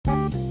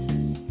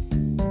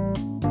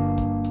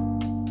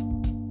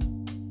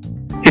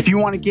you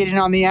want to get in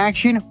on the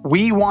action,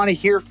 we want to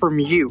hear from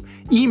you.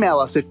 Email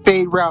us at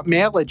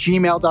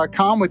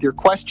faderoutemail@gmail.com with your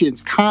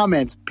questions,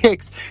 comments,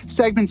 picks,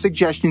 segment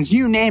suggestions,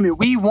 you name it.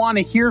 We want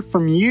to hear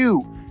from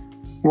you.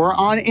 We're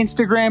on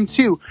Instagram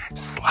too.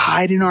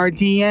 Slide in our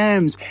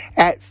DMs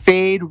at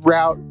Fade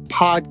Route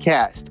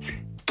Podcast.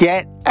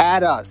 Get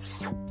at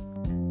us.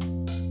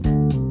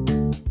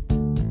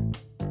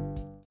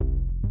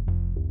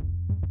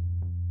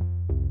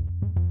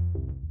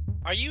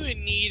 Are you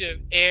in need of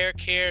air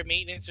care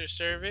maintenance or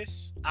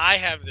service? I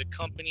have the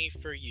company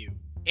for you.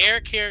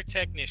 Air Care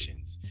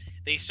Technicians.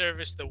 They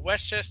service the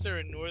Westchester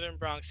and Northern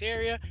Bronx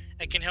area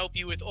and can help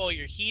you with all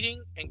your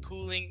heating and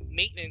cooling,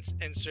 maintenance,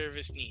 and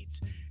service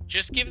needs.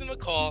 Just give them a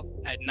call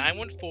at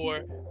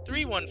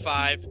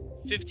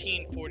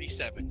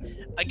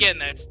 914-315-1547. Again,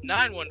 that's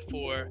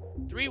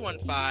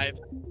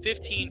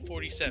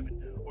 914-315-1547.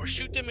 Or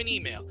shoot them an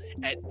email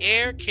at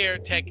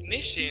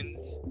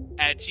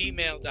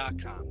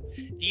aircaretechnicians@gmail.com.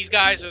 These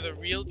guys are the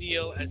real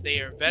deal as they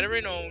are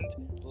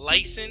veteran-owned,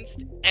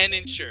 licensed, and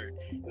insured.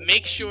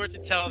 Make sure to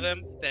tell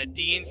them that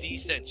D&Z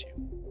sent you.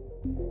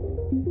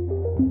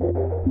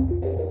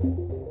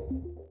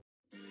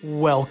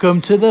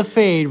 Welcome to the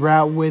Fade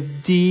Route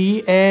with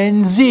D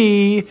and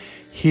Z.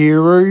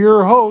 Here are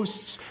your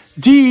hosts,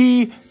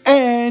 D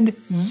and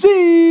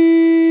Z.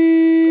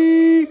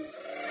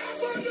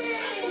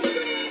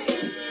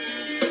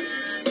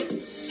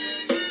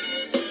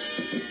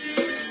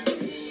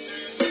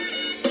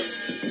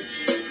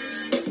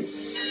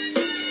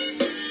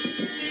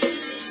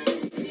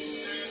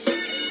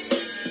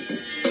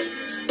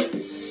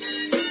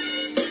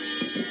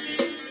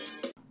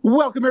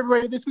 Welcome,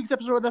 everybody, to this week's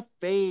episode of the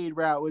Fade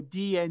Route with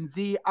D and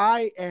Z.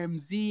 I am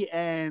Z,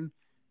 and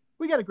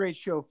we got a great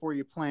show for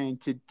you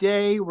planned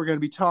today. We're going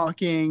to be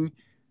talking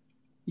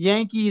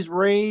Yankees,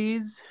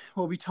 Rays.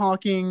 We'll be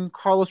talking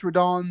Carlos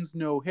Rodon's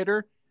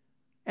no-hitter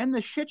and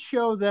the shit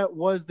show that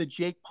was the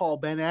Jake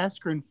Paul-Ben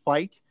Askren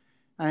fight.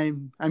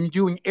 I'm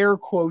doing air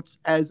quotes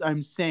as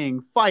I'm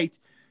saying fight,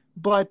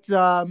 but we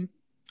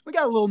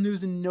got a little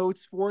news and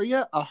notes for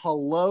you. A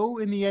hello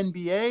in the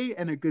NBA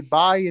and a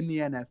goodbye in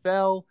the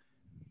NFL.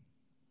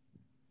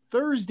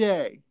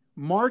 Thursday,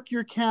 mark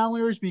your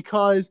calendars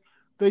because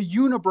the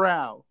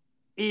unibrow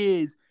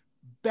is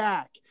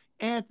back.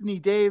 Anthony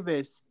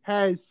Davis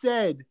has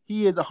said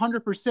he is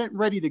 100%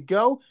 ready to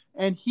go,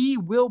 and he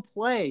will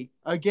play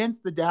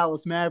against the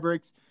Dallas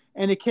Mavericks,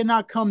 and it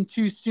cannot come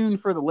too soon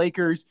for the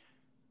Lakers.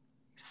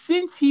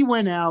 Since he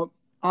went out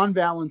on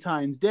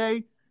Valentine's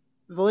Day,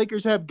 the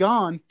Lakers have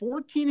gone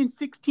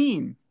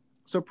 14-16,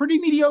 so pretty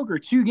mediocre,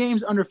 2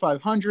 games under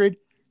 500.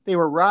 They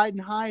were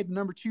riding high at the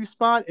number 2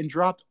 spot and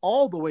dropped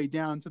all the way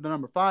down to the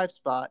number 5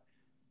 spot.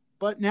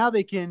 But now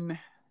they can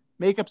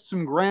make up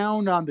some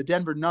ground on the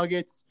Denver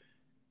Nuggets,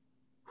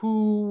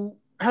 who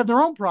have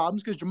their own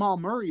problems because Jamal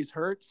Murray is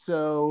hurt.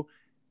 So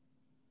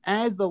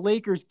as the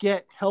Lakers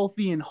get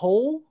healthy and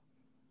whole,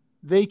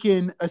 they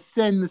can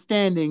ascend the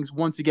standings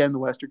once again in the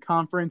Western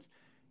Conference.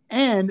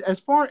 And as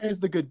far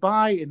as the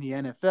goodbye in the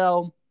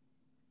NFL,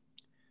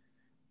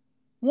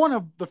 one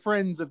of the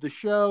friends of the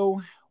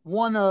show,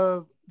 one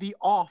of the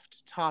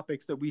oft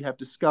topics that we have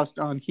discussed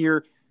on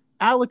here,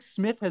 Alex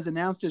Smith has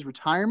announced his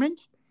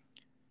retirement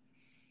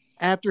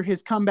after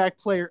his comeback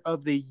player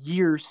of the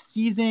year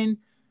season.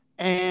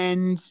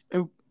 And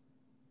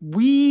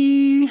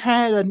we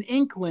had an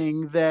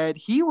inkling that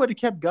he would have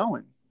kept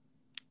going.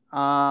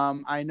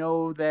 I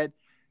know that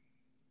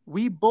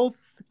we both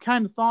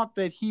kind of thought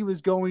that he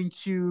was going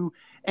to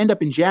end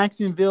up in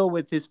Jacksonville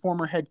with his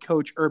former head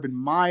coach, Urban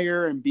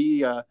Meyer, and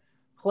be a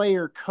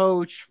player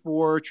coach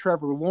for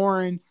Trevor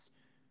Lawrence,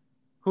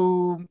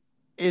 who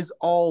is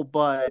all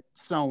but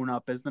sewn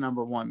up as the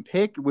number 1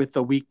 pick with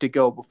a week to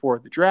go before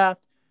the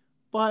draft.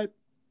 But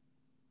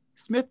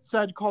Smith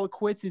decided to call it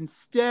quits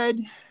instead.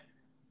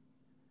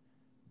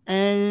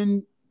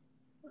 And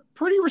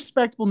pretty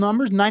respectable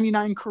numbers,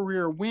 99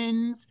 career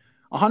wins,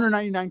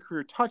 199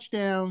 career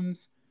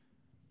touchdowns,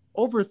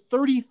 over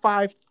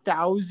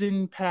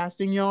 35,000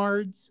 passing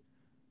yards.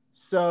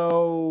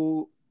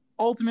 So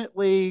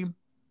ultimately,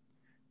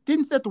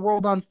 didn't set the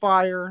world on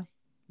fire,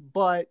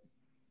 but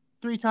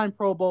 3-time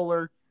Pro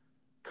Bowler,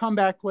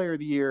 comeback player of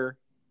the year,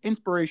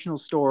 inspirational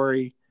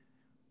story.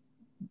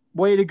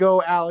 Way to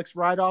go, Alex.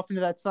 Ride off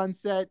into that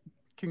sunset.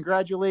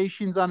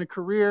 Congratulations on a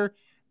career,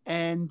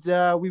 and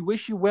we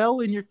wish you well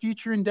in your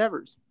future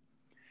endeavors.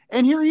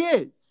 And here he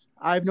is.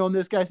 I've known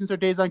this guy since our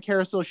days on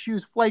Carousel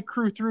Shoes, flight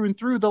crew through and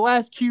through, the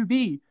last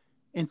QB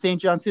in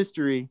St. John's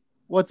history.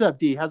 What's up,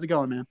 D? How's it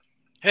going, man?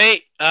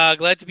 Hey,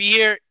 glad to be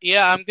here.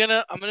 Yeah, I'm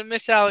gonna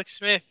miss Alex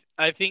Smith.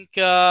 I think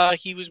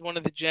he was one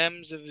of the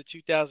gems of the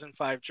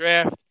 2005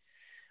 draft.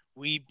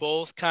 We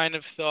both kind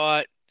of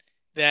thought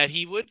that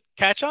he would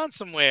catch on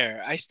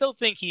somewhere. I still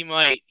think he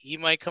might. He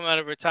might come out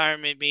of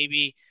retirement.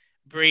 Maybe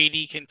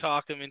Brady can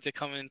talk him into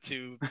coming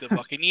to the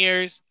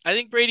Buccaneers. I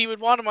think Brady would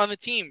want him on the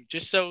team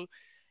just so,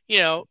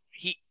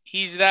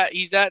 he's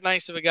that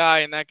nice of a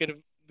guy and that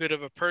good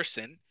of a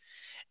person.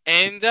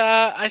 And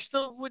I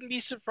still wouldn't be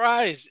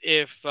surprised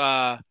if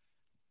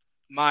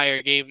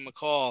Meyer gave him a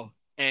call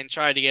and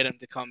try to get him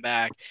to come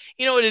back.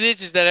 You know what it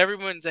is that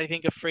everyone's, I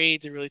think,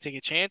 afraid to really take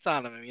a chance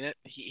on him. I mean,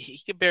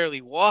 he could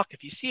barely walk.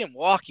 If you see him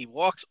walk, he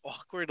walks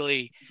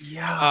awkwardly.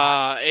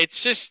 Yeah.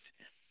 It's just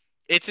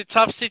it's a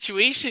tough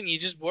situation. You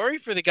just worry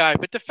for the guy.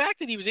 But the fact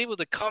that he was able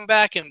to come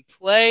back and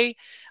play,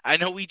 I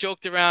know we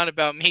joked around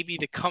about maybe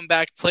the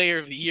Comeback Player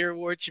of the Year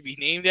award should be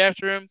named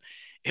after him.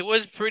 It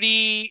was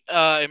pretty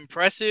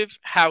impressive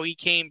how he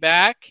came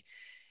back.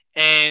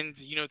 And,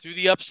 through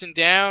the ups and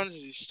downs,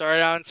 he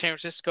started out in San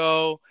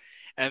Francisco,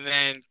 and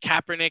then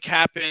Kaepernick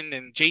happened,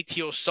 and JT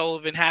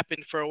O'Sullivan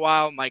happened for a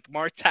while. Mike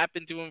Martz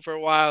happened to him for a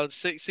while.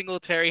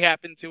 Singletary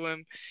happened to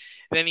him.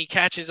 Then he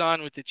catches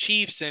on with the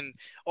Chiefs, and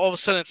all of a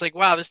sudden it's like,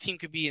 wow, this team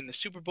could be in the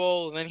Super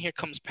Bowl. And then here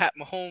comes Pat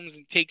Mahomes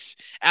and takes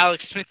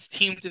Alex Smith's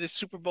team to the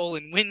Super Bowl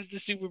and wins the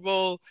Super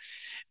Bowl.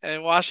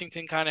 And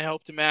Washington kind of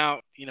helped him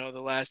out, the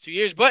last 2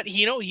 years. But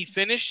he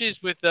finishes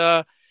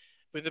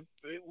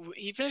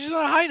he finishes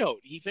on a high note.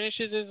 He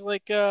finishes as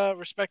like a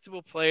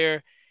respectable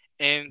player,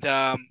 and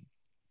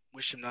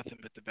wish him nothing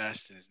but the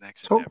best in his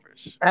next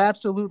endeavors.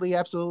 Absolutely,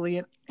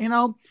 absolutely,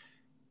 and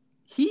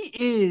he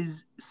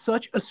is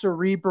such a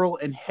cerebral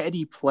and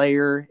heady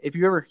player. If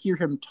you ever hear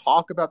him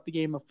talk about the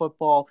game of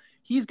football,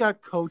 he's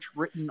got coach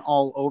written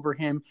all over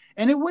him.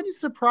 And it wouldn't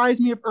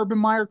surprise me if Urban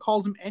Meyer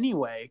calls him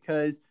anyway,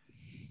 because,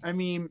 I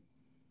mean,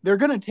 they're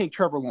going to take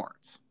Trevor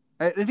Lawrence.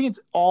 I think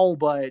it's all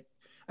but.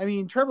 I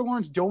mean, Trevor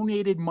Lawrence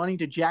donated money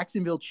to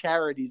Jacksonville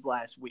charities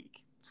last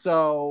week.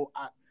 So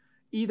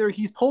either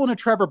he's pulling a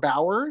Trevor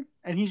Bauer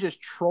and he's just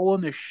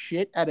trolling the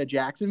shit out of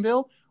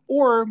Jacksonville,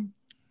 or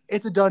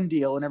it's a done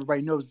deal, and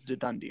everybody knows it's a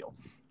done deal.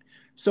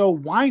 So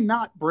why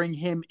not bring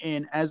him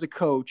in as a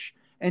coach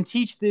and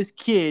teach this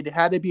kid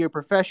how to be a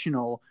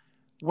professional?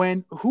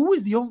 When who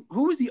was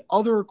the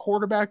other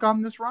quarterback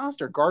on this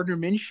roster? Gardner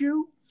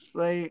Minshew,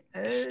 like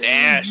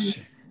stash.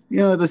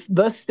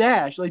 The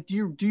stash. Like,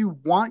 do you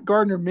want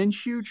Gardner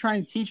Minshew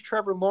trying to teach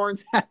Trevor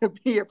Lawrence how to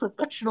be a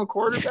professional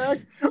quarterback,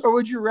 or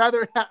would you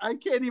rather? I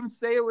can't even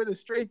say it with a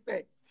straight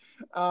face.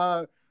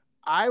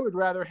 I would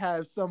rather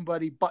have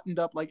somebody buttoned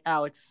up like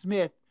Alex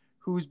Smith,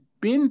 who's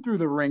been through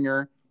the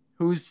ringer,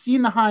 who's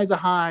seen the highs of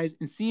highs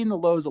and seen the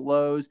lows of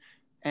lows,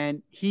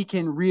 and he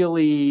can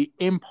really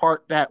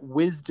impart that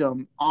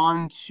wisdom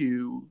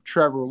onto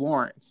Trevor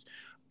Lawrence.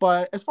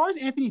 But as far as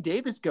Anthony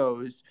Davis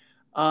goes,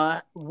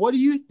 what do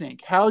you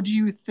think? How do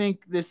you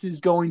think this is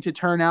going to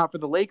turn out for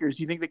the Lakers?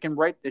 Do you think they can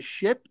right the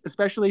ship,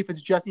 especially if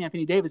it's just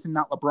Anthony Davis and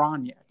not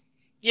LeBron yet?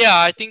 Yeah,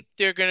 I think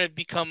they're going to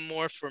become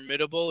more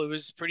formidable. It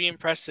was pretty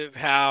impressive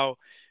how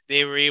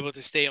they were able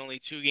to stay only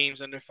 2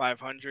 games under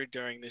 500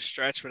 during this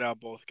stretch without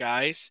both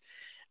guys.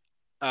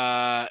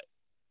 I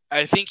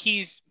think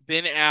he's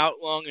been out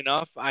long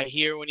enough. I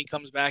hear when he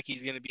comes back,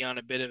 he's going to be on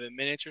a bit of a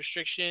minutes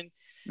restriction.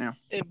 Yeah.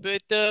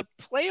 But the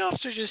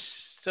playoffs are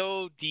just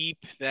so deep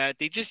that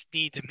they just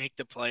need to make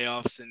the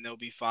playoffs and they'll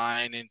be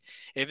fine. And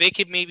if they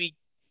could maybe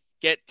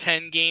get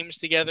 10 games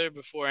together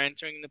before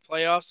entering the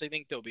playoffs, I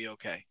think they'll be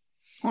okay.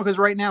 Well, because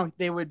right now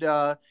they would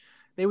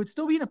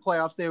still be in the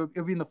playoffs. It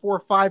would be in the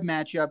 4-5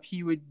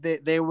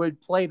 matchup. They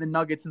would play the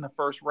Nuggets in the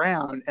first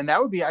round, and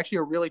that would be actually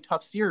a really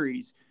tough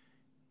series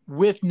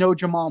with no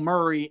Jamal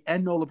Murray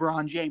and no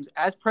LeBron James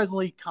as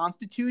presently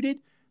constituted.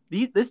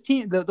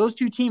 Those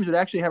two teams would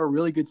actually have a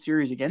really good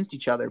series against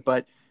each other.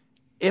 But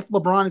if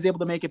LeBron is able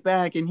to make it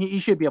back, and he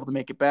should be able to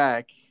make it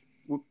back,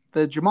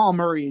 the Jamal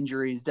Murray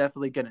injury is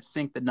definitely going to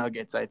sink the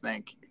Nuggets, I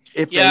think,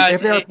 if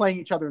they are playing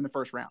each other in the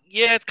first round.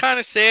 Yeah, it's kind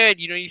of sad.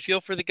 You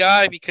feel for the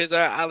guy because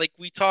I like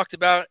we talked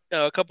about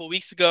a couple of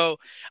weeks ago.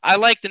 I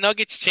like the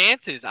Nuggets'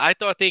 chances. I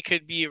thought they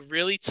could be a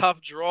really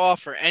tough draw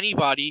for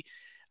anybody.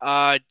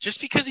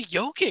 Just because of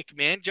Jokic,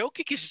 man.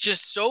 Jokic is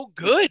just so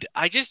good.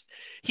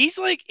 He's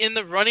like in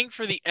the running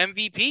for the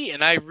MVP.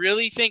 And I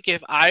really think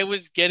if I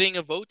was getting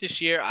a vote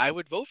this year, I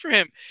would vote for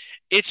him.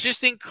 It's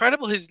just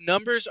incredible. His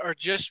numbers are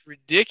just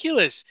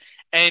ridiculous.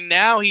 And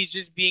now he's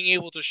just being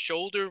able to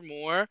shoulder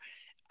more.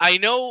 I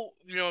know,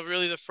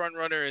 really the front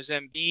runner is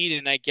Embiid,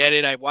 and I get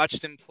it. I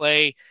watched him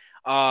play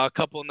a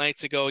couple of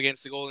nights ago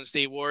against the Golden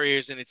State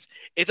Warriors, and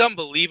it's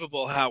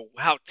unbelievable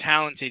how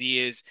talented he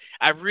is.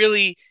 I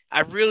really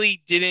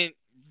didn't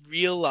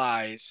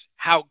realize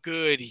how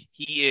good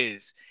he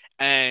is,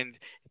 and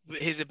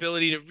his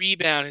ability to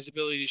rebound, his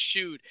ability to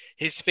shoot,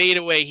 his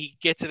fadeaway, he can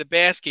get to the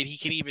basket, he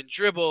can even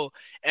dribble,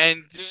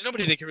 and there's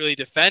nobody that can really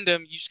defend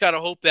him. You just got to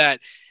hope that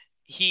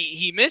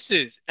he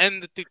misses.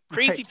 And the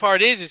crazy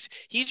part is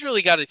he's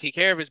really got to take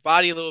care of his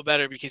body a little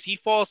better because he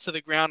falls to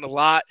the ground a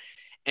lot.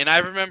 And I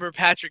remember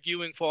Patrick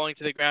Ewing falling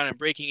to the ground and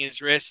breaking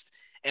his wrist.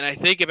 And I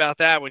think about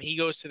that when he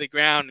goes to the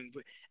ground, and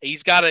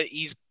he's got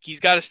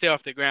to stay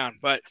off the ground.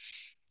 But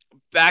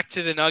back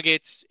to the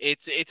Nuggets,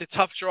 it's a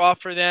tough draw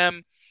for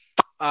them.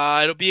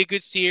 It'll be a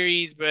good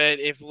series, but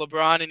if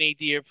LeBron and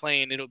AD are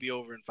playing, it'll be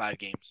over in 5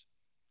 games.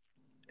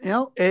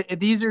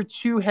 These are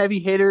 2 heavy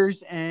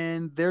hitters,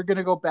 and they're going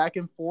to go back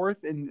and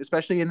forth, and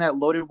especially in that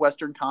loaded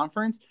Western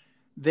Conference,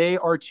 they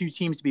are 2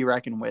 teams to be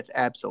reckoned with.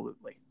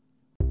 Absolutely.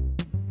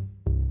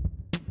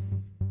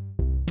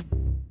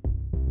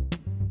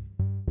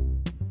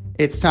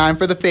 It's time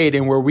for the Fade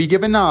In, where we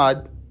give a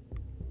nod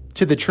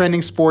to the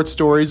trending sports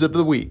stories of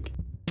the week.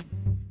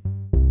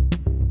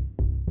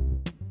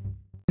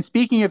 And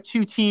speaking of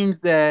two teams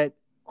that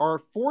are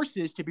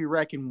forces to be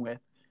reckoned with,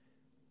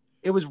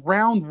 it was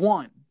round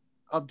one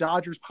of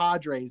Dodgers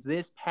Padres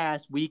this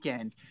past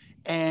weekend.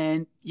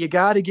 And you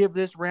got to give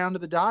this round to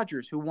the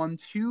Dodgers, who won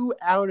 2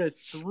 out of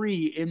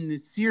 3 in the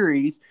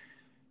series.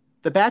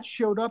 The bats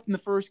showed up in the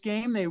first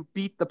game. They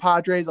beat the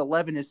Padres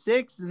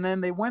 11-6, and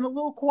then they went a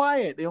little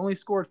quiet. They only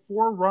scored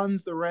 4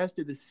 runs the rest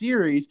of the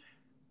series.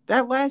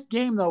 That last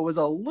game, though, was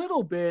a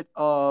little bit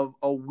of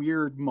a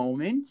weird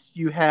moment.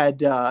 You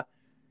had,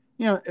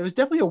 it was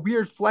definitely a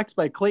weird flex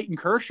by Clayton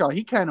Kershaw.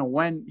 He kind of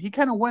went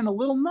a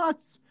little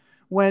nuts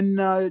when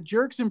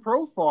Jurickson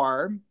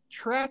Profar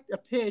tracked a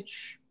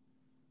pitch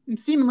and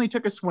seemingly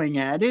took a swing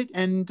at it,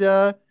 and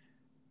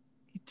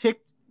he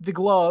ticked the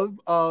glove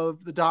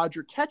of the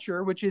Dodger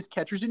catcher, which is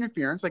catcher's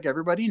interference, like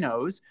everybody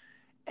knows.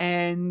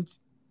 And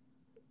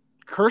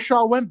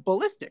Kershaw went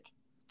ballistic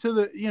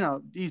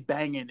he's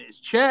banging his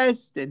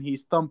chest and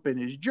he's thumping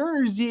his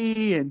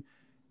jersey. And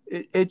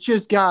it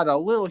just got a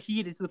little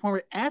heated to the point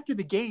where after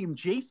the game,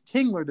 Jace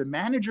Tingler, the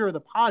manager of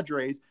the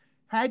Padres,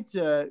 had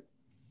to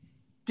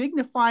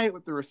dignify it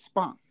with the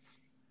response.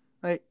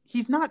 Like,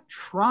 he's not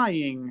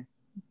trying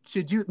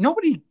to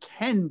nobody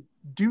can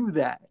do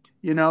that.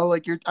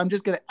 I'm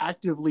just going to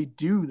actively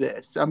do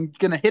this. I'm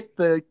going to hit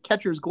the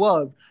catcher's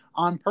glove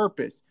on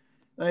purpose.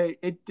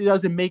 It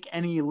doesn't make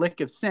any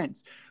lick of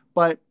sense,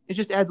 but it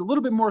just adds a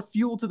little bit more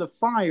fuel to the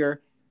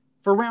fire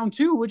for round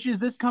 2, which is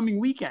this coming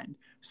weekend.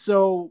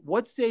 So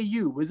what say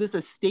you? Was this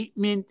a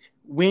statement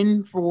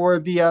win for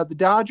the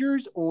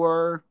Dodgers,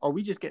 or are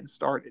we just getting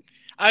started?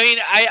 I mean,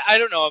 I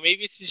don't know.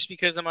 Maybe it's just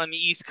because I'm on the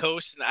East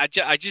Coast and I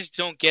just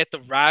don't get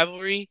the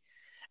rivalry.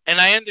 And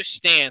I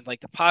understand,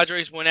 like, the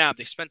Padres went out.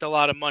 They spent a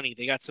lot of money.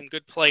 They got some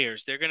good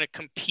players. They're going to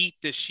compete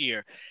this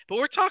year. But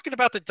we're talking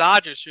about the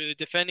Dodgers, who are the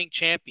defending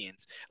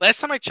champions. Last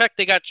time I checked,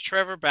 they got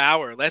Trevor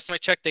Bauer. Last time I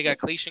checked, they got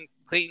Clayton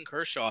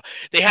Kershaw.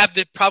 They have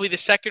probably the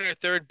second or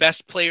third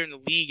best player in the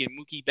league in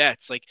Mookie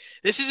Betts. Like,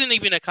 this isn't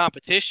even a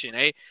competition.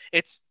 I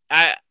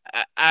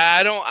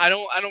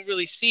don't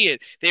really see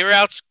it. They were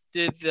out.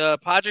 The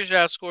Padres were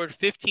outscored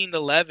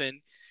 15-11,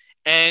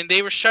 and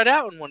they were shut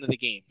out in one of the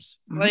games.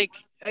 Mm-hmm. Like,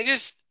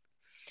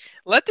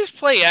 let this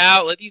play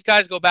out. Let these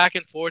guys go back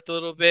and forth a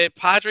little bit.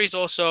 Padres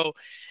also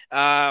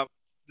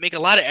make a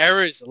lot of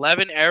errors.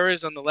 11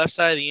 errors on the left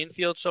side of the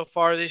infield so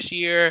far this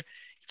year.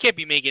 You can't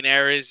be making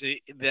errors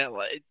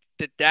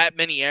that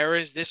many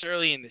errors this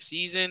early in the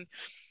season.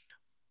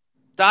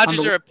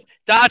 Dodgers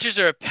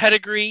are a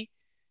pedigree.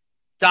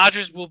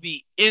 Dodgers will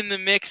be in the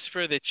mix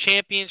for the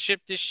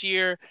championship this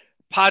year.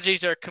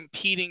 Padres are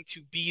competing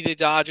to be the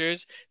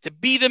Dodgers. To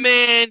be the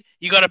man,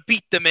 you got to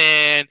beat the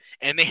man,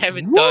 and they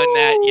haven't done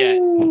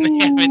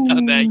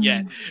that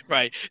yet.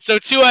 Right. So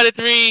 2 out of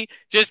 3,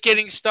 just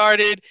getting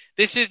started.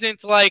 This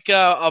isn't like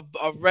a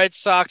Red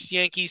Sox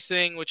Yankees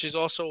thing, which is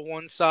also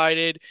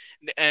one-sided,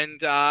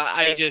 and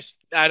I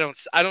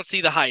don't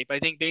see the hype. I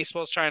think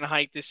baseball's trying to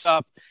hype this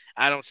up.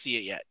 I don't see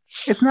it yet.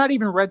 It's not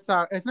even Red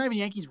Sox. It's not even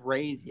Yankees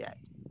Rays yet.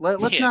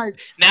 Let's not.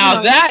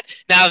 Now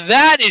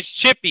that is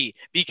chippy,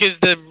 because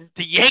the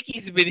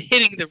Yankees have been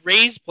hitting the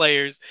Rays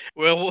players.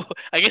 Well,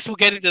 I guess we'll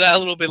get into that a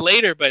little bit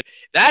later, but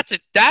that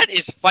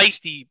is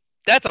feisty.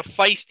 That's a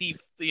feisty,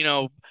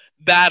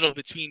 battle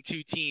between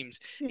two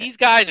teams. Yeah. These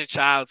guys are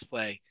child's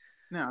play.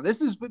 No,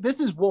 this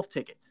is wolf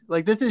tickets.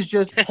 Like, this is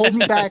just hold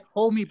me back,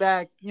 hold me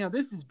back.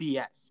 This is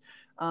BS.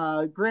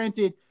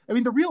 Granted, I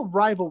mean, the real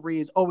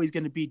rivalry is always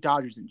going to be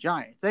Dodgers and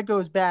Giants. That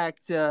goes back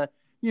to,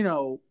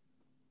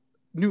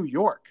 New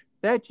York.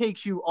 That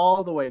takes you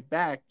all the way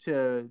back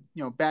to,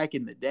 back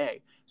in the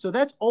day. So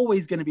that's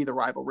always going to be the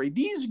rivalry.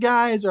 These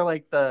guys are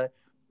like the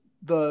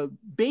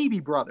baby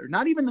brother,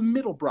 not even the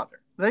middle brother.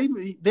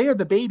 They are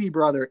the baby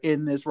brother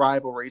in this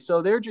rivalry.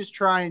 So they're just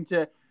trying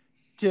to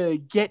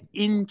get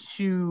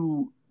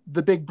into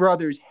the big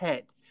brother's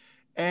head.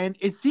 And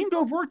it seemed to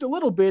have worked a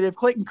little bit if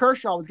Clayton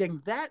Kershaw was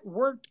getting that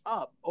worked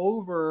up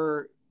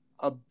over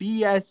a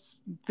BS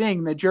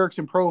thing that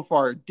Jurickson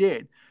Profar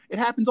did. It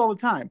happens all the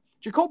time.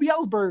 Jacoby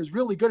Ellsbury is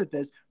really good at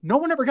this. No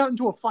one ever got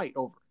into a fight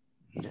over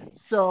it.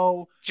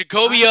 So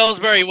Jacoby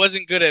Ellsbury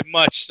wasn't good at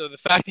much. So the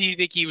fact that you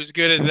think he was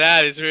good at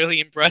that is really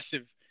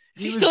impressive.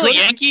 Is he still a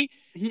Yankee?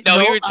 He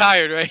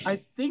retired, right?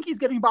 I think he's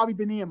getting Bobby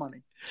Bonilla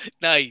money.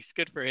 Nice.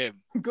 Good for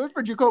him. Good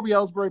for Jacoby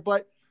Ellsbury,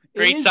 but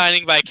great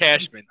signing by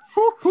Cashman.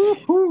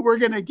 We're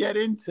going to get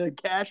into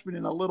Cashman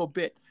in a little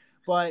bit.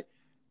 But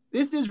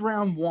this is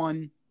round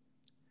 1.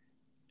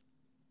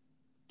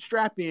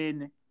 Strap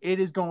in. It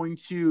is going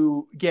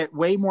to get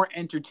way more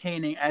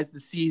entertaining as the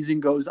season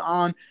goes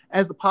on,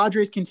 as the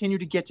Padres continue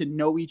to get to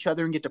know each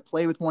other and get to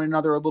play with one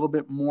another a little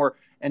bit more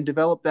and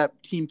develop that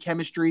team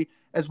chemistry,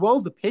 as well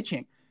as the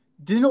pitching.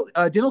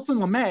 Dinelson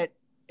Lamet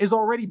is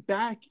already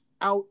back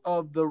out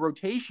of the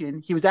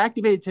rotation. He was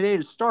activated today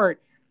to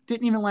start.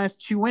 Didn't even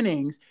last 2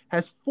 innings.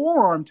 Has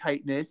forearm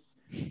tightness.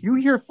 You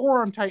hear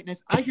forearm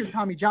tightness. I hear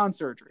Tommy John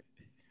surgery.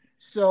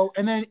 So,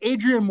 and then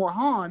Adrian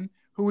Morejon,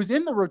 who is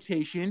in the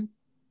rotation,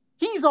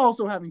 he's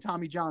also having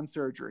Tommy John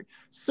surgery.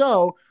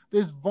 So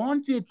this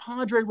vaunted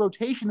Padre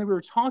rotation that we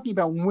were talking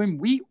about when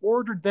we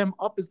ordered them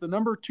up as the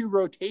number 2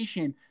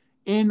 rotation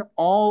in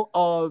all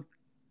of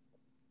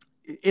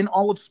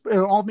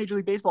Major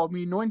League Baseball,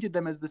 we anointed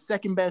them as the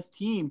second best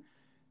team.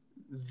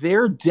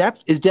 Their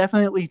depth is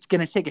definitely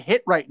going to take a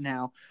hit right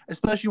now,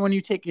 especially when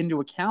you take into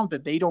account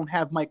that they don't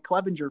have Mike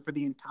Clevenger for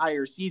the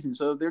entire season.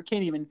 So they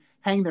can't even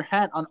hang their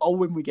hat on,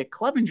 when we get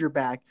Clevenger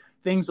back,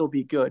 things will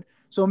be good.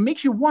 So it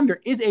makes you wonder,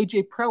 is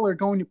A.J. Preller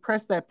going to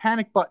press that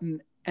panic button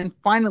and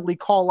finally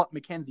call up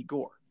Mackenzie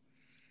Gore?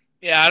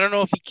 Yeah, I don't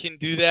know if he can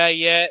do that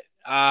yet.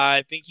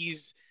 I think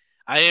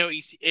I know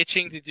he's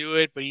itching to do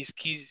it, but he's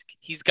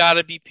got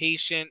to be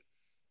patient.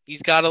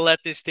 He's got to let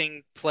this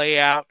thing play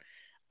out.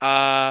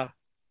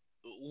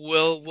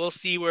 We'll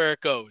see where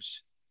it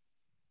goes.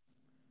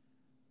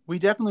 We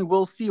definitely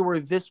will see where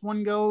this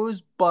one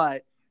goes,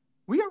 but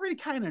we already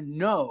kind of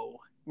know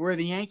where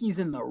the Yankees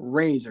and the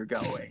Rays are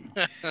going.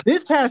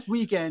 This past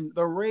weekend,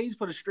 the Rays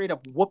put a straight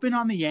up whooping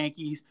on the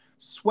Yankees,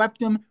 swept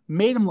them,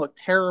 made them look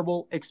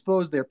terrible,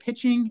 exposed their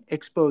pitching,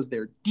 exposed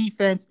their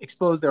defense,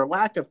 exposed their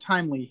lack of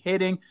timely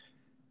hitting,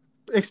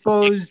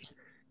 exposed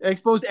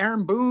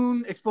Aaron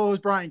Boone,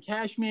 exposed Brian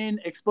Cashman,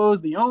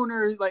 exposed the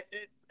owners,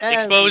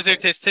 expose their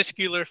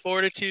testicular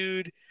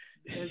fortitude.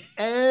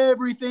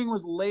 Everything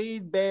was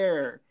laid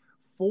bare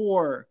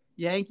for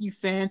Yankee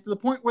fans to the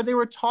point where they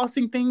were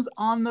tossing things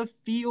on the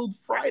field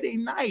Friday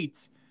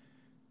night.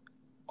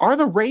 Are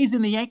the Rays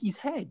in the Yankees'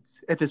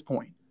 heads at this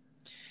point?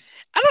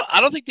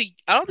 I don't think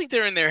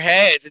they're in their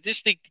heads. I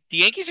just think the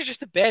Yankees are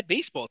just a bad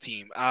baseball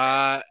team.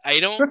 I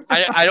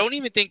don't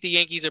even think the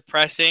Yankees are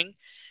pressing.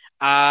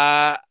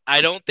 I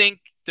don't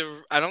think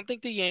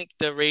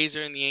the Rays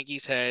are in the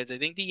Yankees' heads. I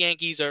think the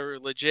Yankees are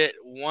legit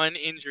one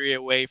injury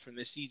away from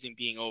the season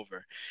being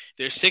over.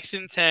 They're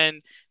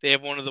 6-10. They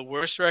have one of the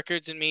worst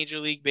records in Major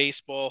League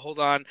Baseball. Hold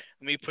on,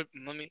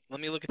 let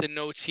me look at the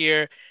notes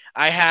here.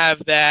 I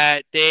have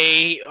that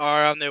they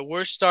are on their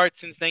worst start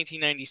since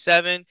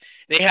 1997.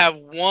 They have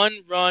 1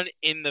 run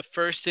in the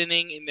first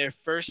inning in their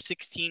first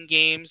 16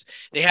 games.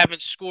 They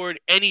haven't scored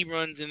any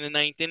runs in the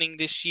 9th inning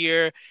this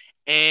year.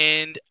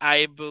 And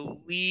I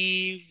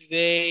believe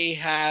they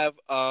have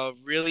a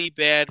really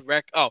bad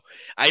record. Oh,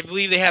 I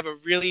believe they have a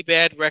really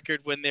bad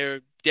record when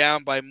they're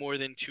down by more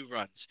than 2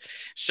 runs.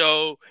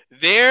 So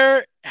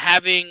they're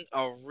having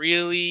a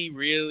really,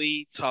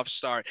 really tough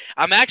start.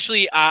 I'm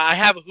actually, I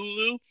have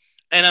Hulu,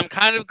 and I'm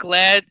kind of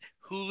glad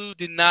Hulu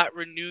did not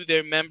renew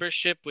their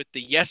membership with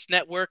the Yes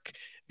Network,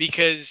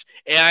 because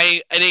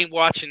I ain't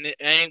watching it.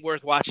 It ain't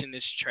worth watching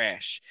this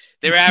trash.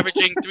 They're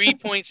averaging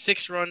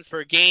 3.6 runs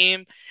per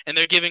game, and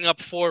they're giving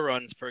up 4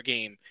 runs per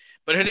game.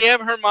 But if they have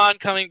Herman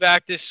coming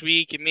back this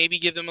week and maybe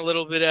give them a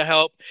little bit of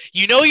help,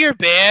 you know you're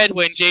bad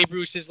when Jay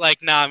Bruce is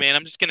like, "Nah, man,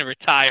 I'm just gonna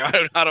retire. I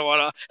don't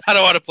want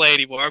to play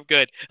anymore. I'm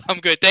good.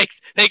 Thanks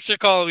for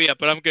calling me up,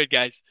 but I'm good,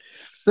 guys."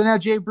 So now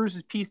Jay Bruce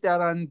is pieced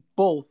out on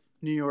both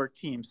New York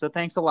teams. So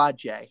thanks a lot,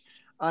 Jay.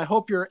 I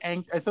hope your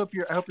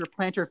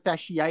plantar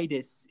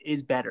fasciitis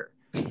is better.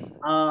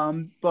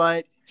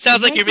 But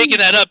sounds like you're making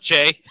that up,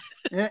 Jay.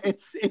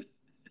 It's.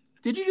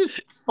 Did you just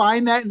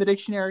find that in the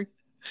dictionary?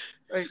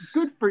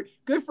 Good for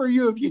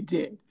you if you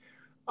did.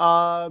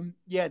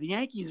 Yeah, the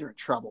Yankees are in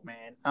trouble,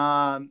 man.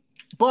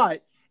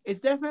 But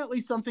it's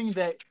definitely something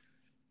that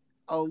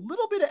a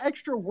little bit of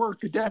extra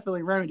work could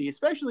definitely remedy,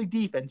 especially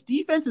defense.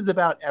 Defense is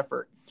about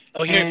effort.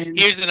 Oh,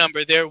 here's the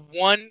number. They're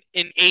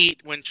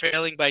 1-8 when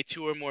trailing by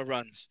 2 or more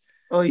runs.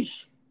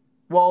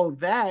 Well,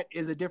 that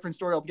is a different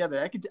story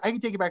altogether. I can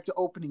take it back to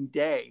opening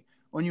day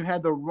when you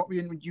had the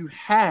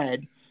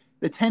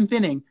 10th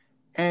inning,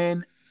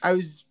 and I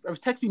was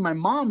texting my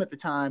mom at the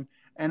time,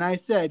 and I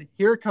said,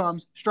 "Here it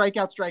comes,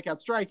 strikeout,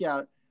 strikeout,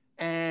 strikeout,"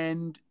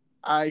 and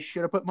I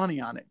should have put money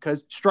on it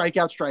because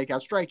strikeout,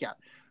 strikeout, strikeout,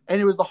 and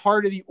it was the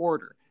heart of the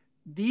order.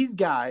 These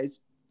guys,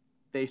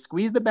 they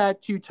squeeze the bat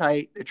too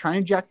tight. They're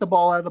trying to jack the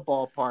ball out of the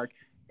ballpark,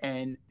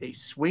 and they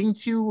swing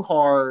too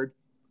hard.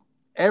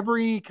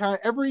 Every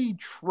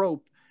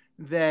trope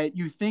that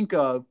you think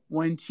of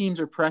when teams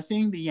are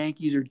pressing, the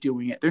Yankees are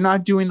doing it. They're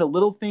not doing the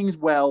little things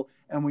well,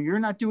 and when you're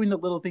not doing the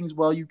little things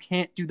well, you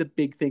can't do the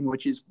big thing,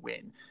 which is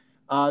win.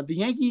 The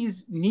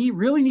Yankees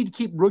really need to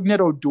keep Rougned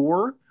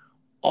Odor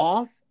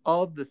off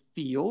of the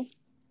field.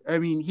 I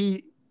mean,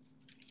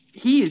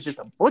 he is just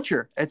a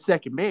butcher at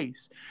second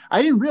base.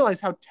 I didn't realize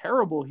how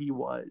terrible he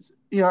was.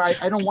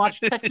 I don't watch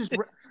Texas.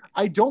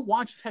 I don't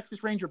watch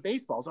Texas Ranger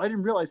baseball, so I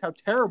didn't realize how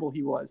terrible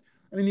he was.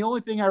 I mean, the only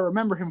thing I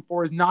remember him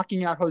for is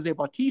knocking out Jose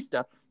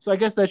Bautista. So I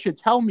guess that should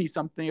tell me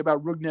something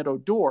about Rougned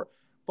Odor.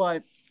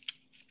 But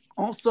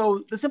also,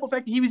 the simple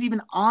fact that he was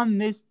even on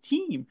this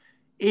team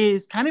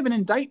is kind of an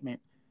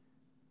indictment.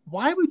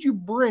 Why would you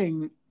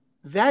bring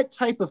that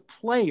type of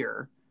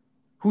player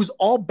who's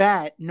all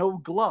bat, no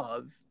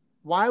glove?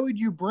 Why would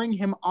you bring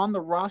him on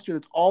the roster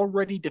that's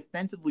already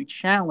defensively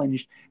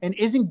challenged and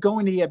isn't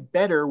going to get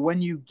better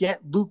when you get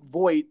Luke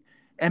Voit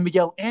and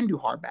Miguel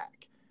Andujar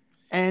back?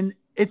 And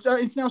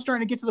it's now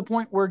starting to get to the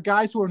point where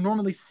guys who are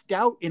normally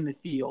stout in the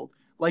field,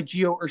 like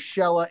Gio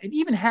Urshela and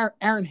even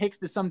Aaron Hicks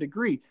to some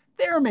degree,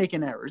 they're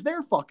making errors.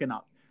 They're fucking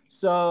up.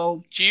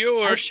 So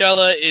Gio I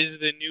Urshela is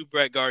the new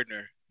Brett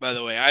Gardner, by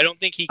the way. I don't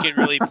think he can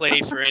really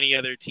play for any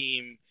other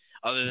team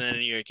other than the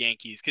New York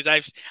Yankees because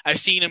I've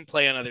seen him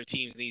play on other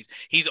teams. And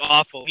he's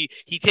awful.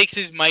 He takes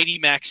his mighty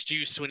max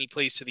juice when he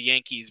plays for the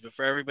Yankees, but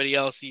for everybody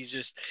else, he's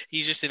just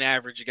an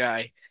average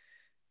guy.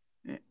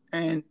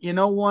 and you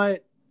know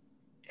what?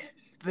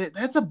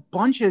 That's a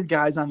bunch of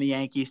guys on the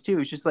Yankees too.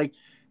 It's just like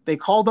they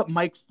called up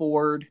Mike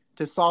Ford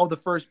to solve the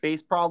first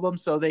base problem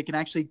so they can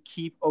actually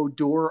keep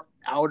Odor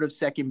out of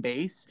second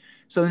base.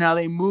 So now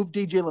they move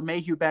DJ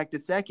LeMahieu back to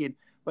second,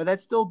 but that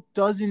still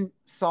doesn't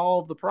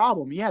solve the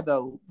problem. Yeah,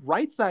 the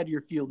right side of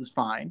your field is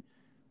fine,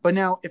 but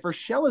now if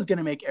Urshela is going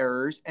to make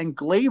errors and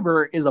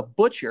Glaber is a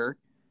butcher,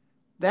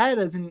 that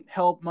doesn't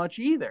help much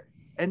either.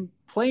 And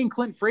playing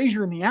Clint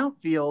Frazier in the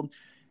outfield,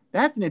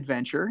 that's an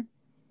adventure.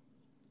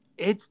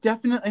 It's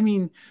definitely, I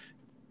mean,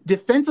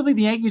 defensively,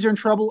 the Yankees are in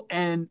trouble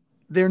and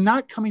they're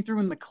not coming through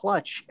in the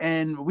clutch.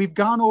 And we've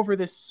gone over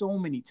this so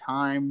many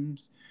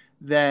times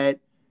that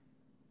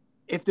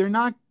if they're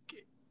not,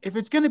 if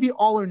it's going to be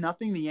all or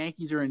nothing, the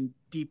Yankees are in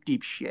deep,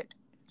 deep shit.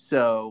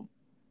 So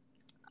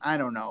I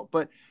don't know.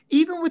 But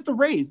even with the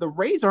Rays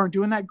aren't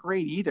doing that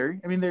great either.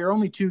 I mean, they're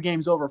only 2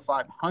 games over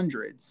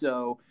 500.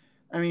 So,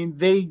 I mean,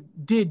 they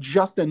did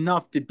just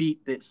enough to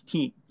beat this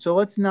team. So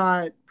let's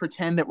not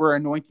pretend that we're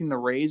anointing the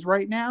Rays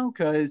right now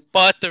because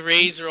But the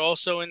Rays are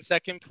also in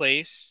second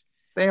place.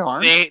 they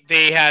are.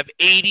 They have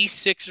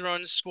 86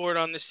 runs scored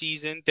on the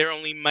season. They're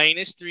only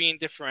 -3 in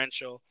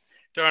differential.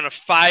 They're on a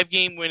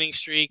 5-game winning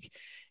streak.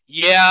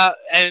 Yeah,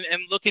 and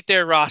look at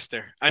their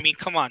roster. I mean,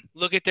 come on,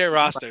 look at their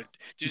roster.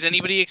 Does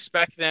anybody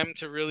expect them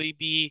to really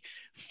be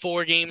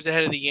 4 games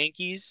ahead of the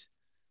Yankees?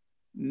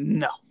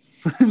 No,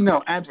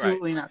 no,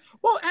 absolutely Right. not.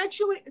 Well,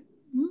 actually,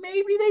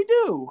 maybe they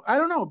do. I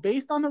don't know.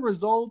 Based on the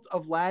results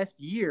of last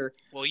year,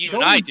 Well, you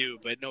and I going, do,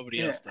 but nobody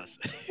yeah, else does.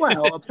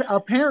 well,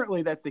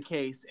 apparently that's the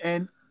case.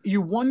 And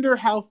you wonder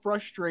how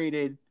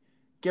frustrated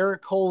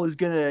Garrett Cole is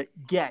going to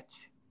get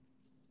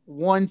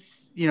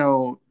once,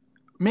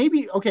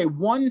 maybe, okay,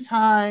 one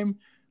time,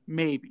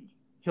 maybe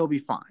he'll be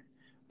fine.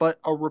 But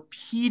a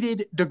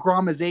repeated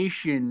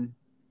DeGromization,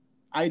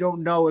 I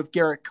don't know if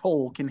Garrett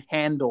Cole can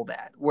handle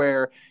that,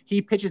 where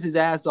he pitches his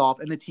ass off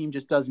and the team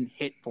just doesn't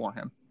hit for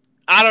him.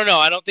 I don't know.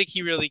 I don't think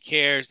he really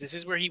cares. This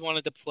is where he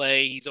wanted to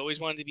play. He's always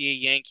wanted to be a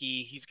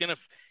Yankee. He's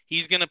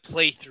gonna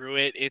play through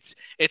it.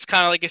 It's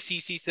kind of like a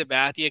CC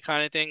Sabathia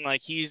kind of thing.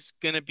 Like he's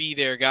gonna be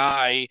their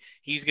guy.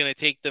 He's gonna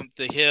take them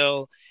the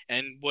hill,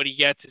 and what he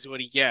gets is what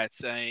he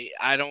gets.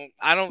 I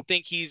don't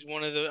think he's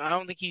one of the. I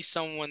don't think he's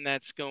someone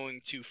that's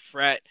going to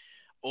fret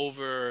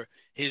over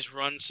his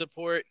run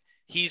support.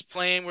 He's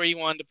playing where he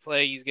wanted to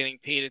play. He's getting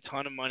paid a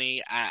ton of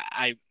money.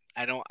 I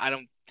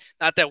don't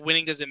not that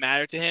winning doesn't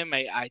matter to him.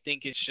 I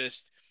think it's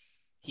just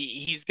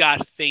he's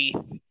got faith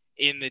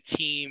in the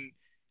team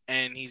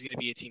and he's going to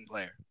be a team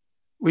player.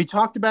 We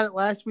talked about it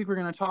last week. We're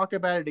going to talk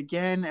about it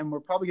again, and we're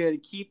probably going to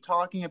keep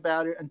talking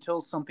about it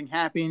until something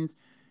happens.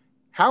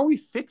 How are we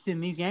fixing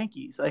these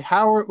Yankees? Like,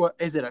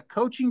 is it a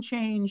coaching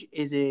change?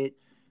 Is it,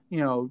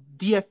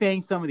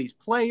 DFAing some of these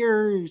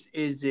players?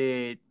 Is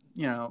it,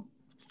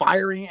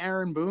 firing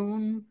Aaron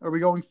Boone? Are we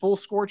going full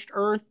scorched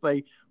earth?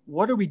 Like,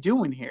 what are we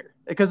doing here?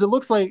 Because it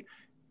looks like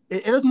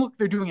it doesn't look like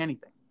they're doing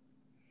anything.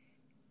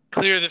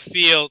 Clear the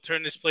field,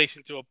 turn this place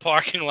into a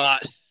parking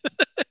lot.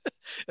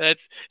 I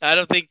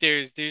don't think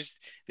there's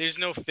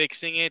no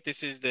fixing it.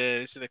 This is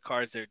the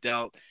cards they're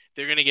dealt.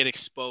 They're gonna get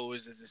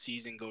exposed as the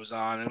season goes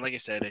on. And like I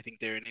said, I think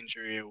they're an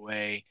injury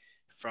away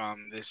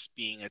from this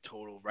being a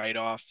total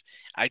write-off.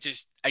 I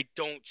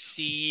don't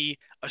see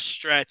a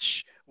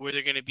stretch where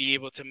they're gonna be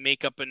able to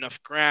make up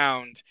enough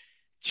ground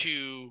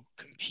to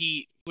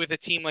compete with a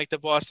team like the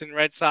Boston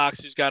Red Sox,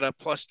 who's got a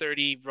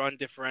 +30 run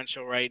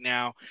differential right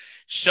now.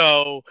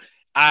 So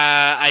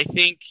I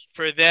think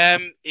for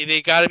them,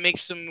 they got to make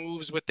some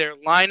moves with their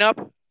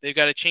lineup. They've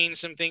got to change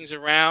some things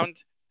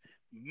around,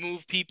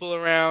 move people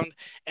around,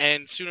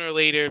 and sooner or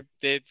later,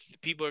 the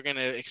people are going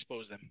to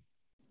expose them.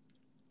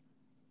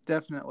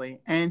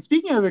 Definitely. And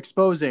speaking of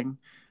exposing,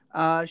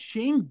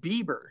 Shane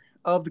Bieber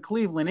of the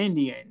Cleveland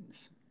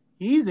Indians,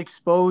 he's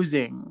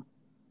exposing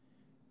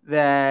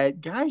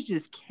that guys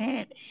just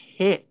can't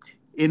hit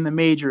in the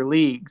major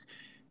leagues.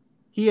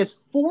 He has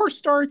 4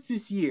 starts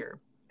this year,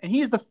 and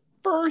he is the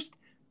first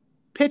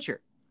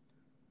pitcher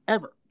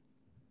ever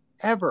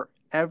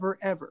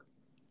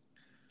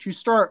to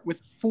start with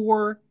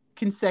 4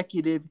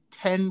 consecutive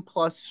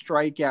 10-plus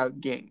strikeout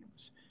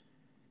games.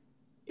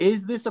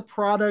 Is this a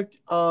product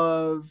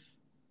of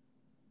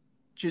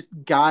just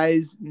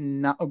guys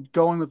not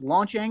going with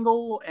launch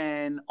angle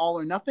and all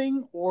or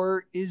nothing,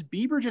 or is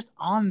Bieber just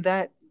on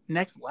that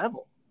next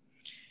level?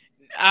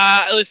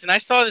 Listen, I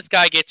saw this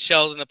guy get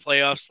shelled in the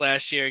playoffs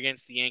last year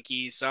against the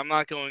Yankees, so I'm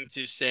not going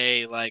to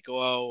say like,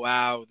 "Oh,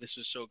 wow, this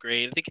was so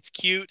great." I think it's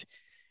cute.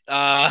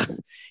 Uh,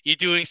 you're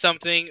doing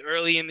something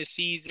early in the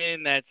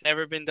season that's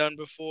never been done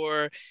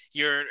before.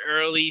 You're an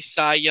early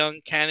Cy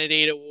Young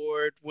candidate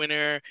award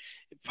winner.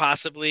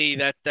 possibly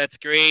that's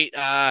great.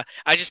 I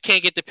just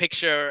can't get the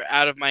picture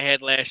out of my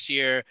head last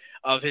year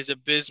of his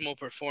abysmal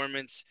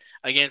performance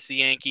against the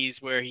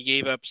Yankees, where he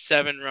gave up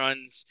 7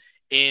 runs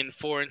in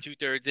 4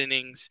 2/3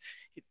 innings,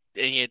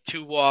 and he had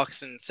 2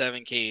 walks and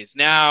 7 Ks.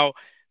 Now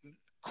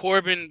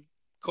Corbin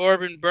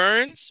Corbin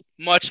Burns,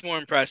 much more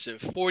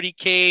impressive. 40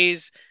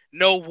 Ks,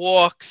 no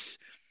walks.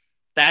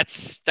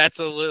 That's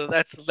a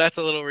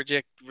little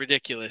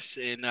ridiculous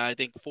in I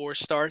think 4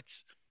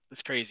 starts.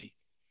 That's crazy.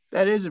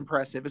 That is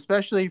impressive,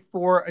 especially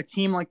for a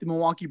team like the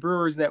Milwaukee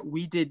Brewers that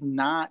we did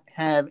not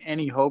have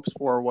any hopes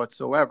for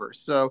whatsoever.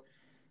 So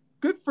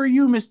good for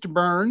you, Mr.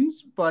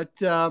 Burns. But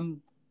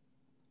I'm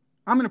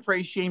going to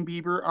praise Shane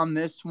Bieber on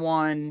this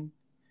one.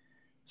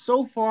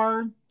 So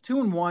far,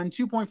 2-1,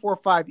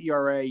 2.45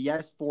 ERA.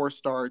 Yes, 4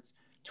 starts,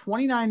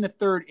 29 to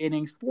third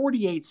innings,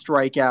 48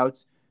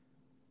 strikeouts,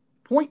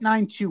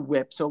 0.92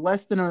 WHIP, so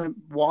less than a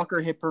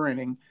walker hit per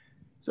inning.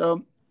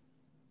 So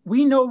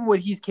we know what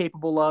he's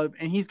capable of,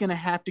 and he's definitely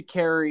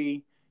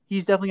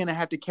going to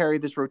have to carry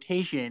this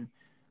rotation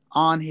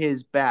on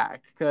his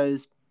back,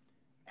 because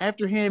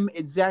after him,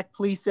 it's Zach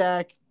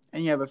Plesac,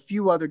 and you have a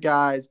few other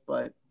guys,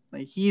 but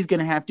he's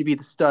going to have to be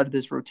the stud of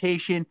this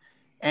rotation.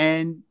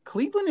 And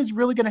Cleveland is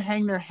really going to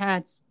hang their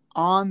hats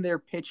on their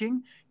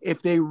pitching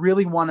if they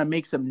really want to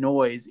make some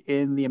noise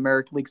in the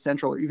American League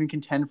Central or even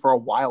contend for a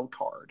wild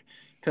card.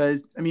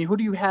 Because, I mean, who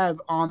do you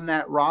have on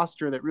that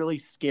roster that really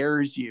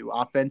scares you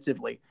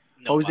offensively?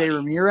 Nobody. Jose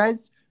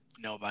Ramirez?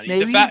 Nobody.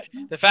 Maybe?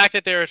 The fact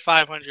that they're at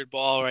 500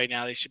 ball right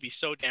now, they should be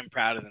so damn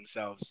proud of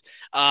themselves.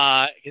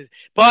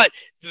 But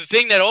the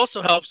thing that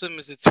also helps them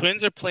is the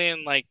Twins are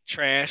playing like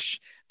trash.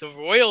 The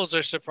Royals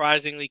are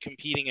surprisingly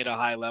competing at a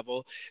high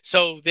level,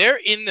 so they're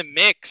in the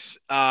mix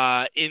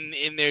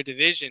in their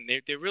division.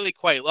 They're really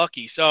quite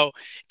lucky. So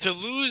to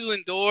lose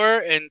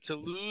Lindor and to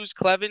lose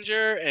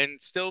Clevenger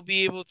and still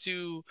be able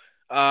to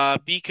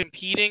be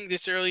competing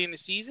this early in the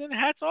season,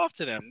 hats off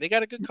to them. They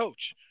got a good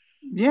coach.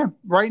 Yeah,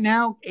 right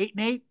now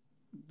 8-8.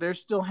 They're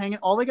still hanging.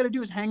 All they got to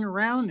do is hang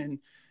around, and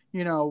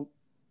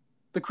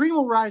the cream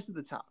will rise to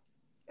the top.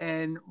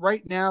 And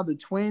right now, the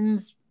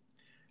Twins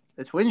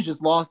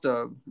just lost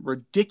a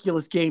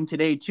ridiculous game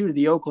today too to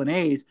the Oakland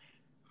A's.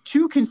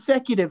 2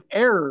 consecutive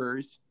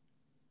errors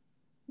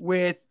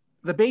with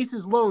the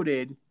bases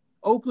loaded.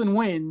 Oakland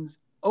wins.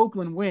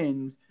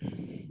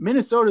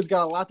 Minnesota's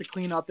got a lot to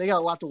clean up. They got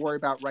a lot to worry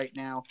about right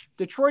now.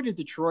 Detroit is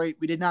Detroit.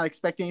 We did not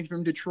expect anything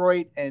from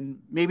Detroit, and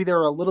maybe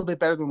they're a little bit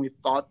better than we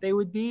thought they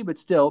would be, but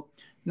still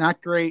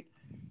not great.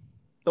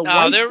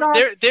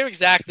 They're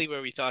exactly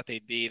where we thought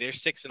they'd be. They're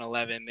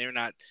 6-11. They're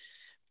not.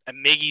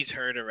 Miggy's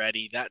hurt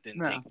already. That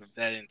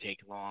didn't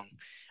take long.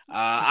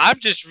 I'm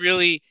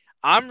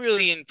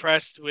really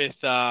impressed with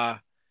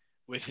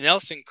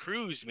Nelson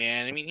Cruz,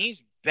 man. I mean,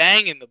 he's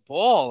banging the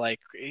ball like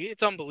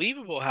it's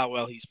unbelievable how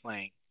well he's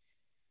playing.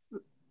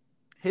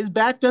 His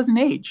bat doesn't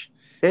age.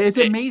 It's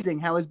amazing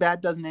how his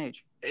bat doesn't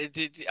age.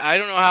 I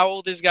don't know how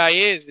old this guy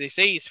is. They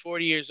say he's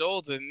 40 years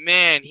old, but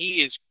man,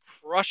 he is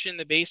crushing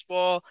the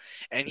baseball,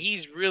 and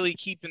he's really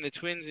keeping the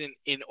Twins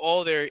in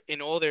all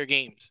their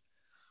games.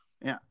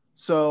 Yeah.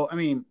 So, I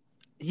mean,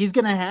 he's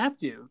going to have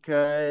to,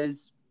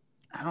 because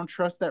I don't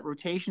trust that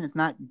rotation. It's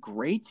not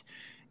great.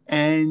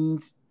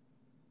 And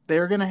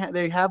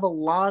they have a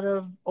lot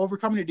of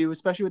overcoming to do,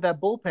 especially with that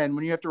bullpen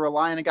when you have to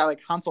rely on a guy like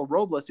Hansel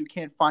Robles who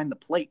can't find the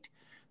plate.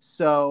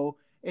 So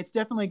it's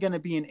definitely going to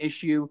be an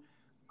issue.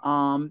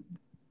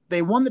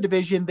 They won the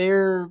division.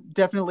 They're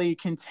definitely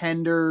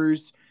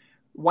contenders.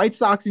 White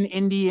Sox and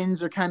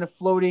Indians are kind of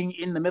floating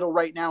in the middle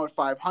right now at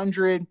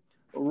 500.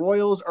 The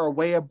Royals are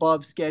way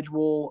above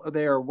schedule.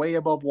 They are way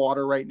above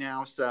water right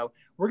now. So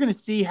we're going to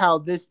see how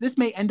this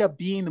may end up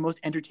being the most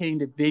entertaining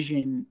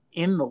division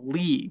in the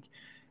league.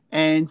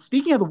 And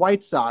speaking of the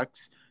White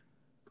Sox,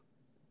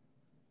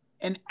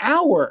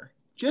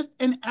 just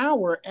an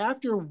hour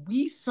after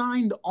we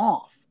signed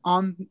off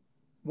on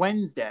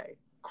Wednesday,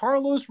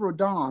 Carlos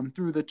Rodon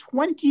threw the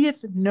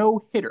 20th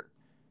no-hitter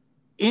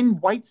in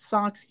White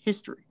Sox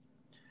history.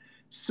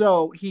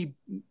 So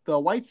the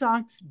White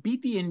Sox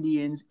beat the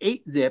Indians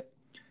 8-0,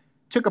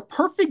 took a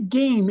perfect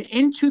game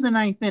into the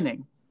 9th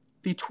inning.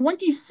 The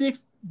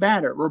 26th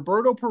batter,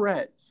 Roberto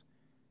Perez,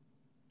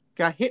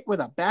 got hit with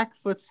a back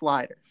foot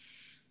slider.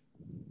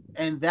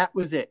 And that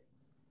was it.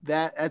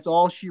 That's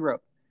all she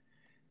wrote.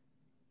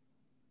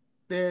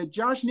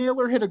 Josh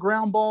Naylor hit a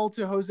ground ball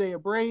to Jose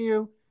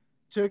Abreu,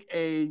 took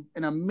an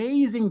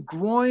amazing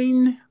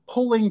groin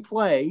pulling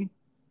play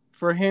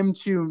for him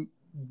to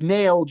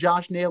nail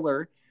Josh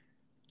Naylor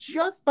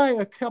just by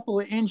a couple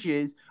of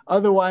inches.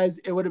 Otherwise,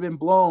 it would have been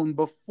blown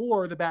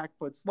before the back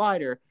foot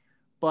slider.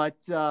 But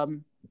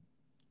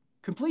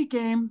complete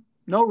game,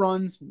 no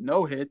runs,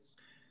 no hits,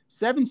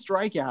 7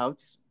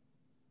 strikeouts,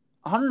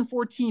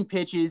 114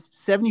 pitches,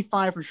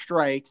 75 for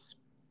strikes.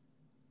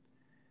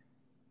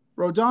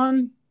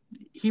 Rodon,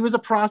 he was a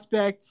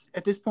prospect.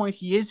 At this point,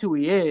 he is who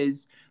he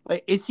is.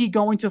 Like, is he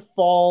going to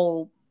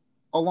fall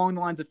along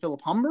the lines of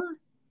Philip Humber?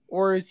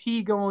 Or is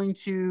he going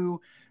to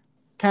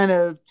kind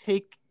of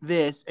take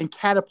this and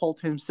catapult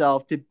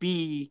himself to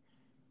be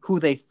who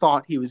they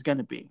thought he was going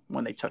to be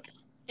when they took him.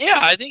 Yeah,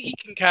 I think he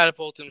can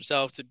catapult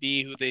himself to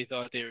be who they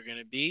thought they were going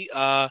to be.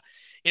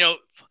 You know,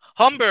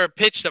 Humber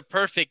pitched a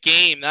perfect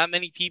game. Not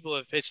many people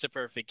have pitched a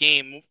perfect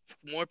game.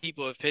 More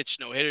people have pitched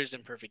no hitters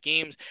in perfect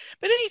games.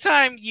 But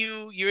anytime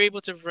you're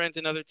able to prevent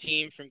another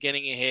team from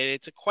getting a hit,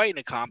 it's quite an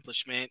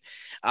accomplishment.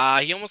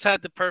 He almost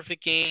had the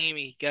perfect game.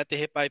 He got the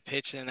hit by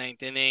pitch in the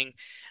ninth inning.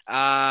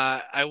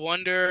 I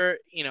wonder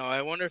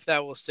if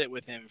that will sit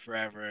with him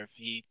forever.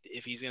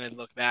 If he's going to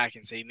look back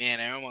and say, "Man,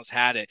 I almost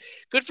had it."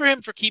 Good for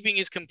him for keeping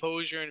his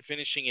composure and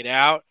finishing it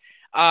out.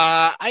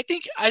 I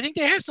think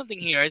they have something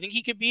here. I think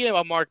he could be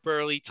a Mark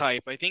Burley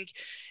type. I think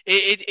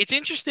it's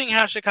interesting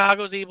how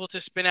Chicago's able to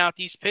spin out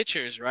these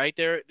pitchers, right?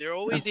 They're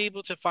always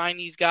able to find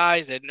these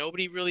guys that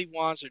nobody really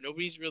wants or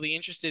nobody's really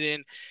interested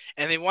in,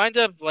 and they wind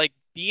up like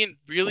being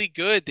really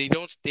good. They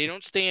don't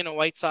stay in a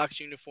White Sox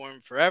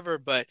uniform forever,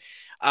 but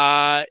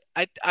I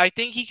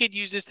think he could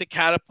use this to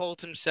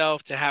catapult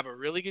himself to have a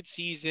really good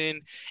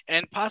season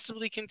and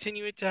possibly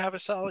continue it to have a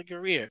solid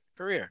career.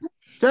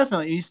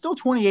 Definitely. He's still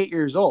 28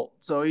 years old,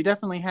 so he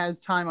definitely has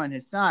time on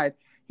his side.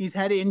 He's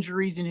had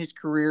injuries in his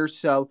career,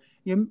 so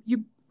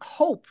you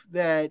hope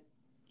that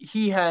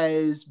he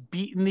has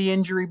beaten the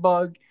injury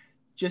bug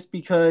just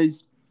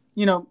because,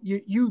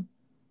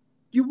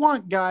 you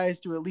want guys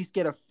to at least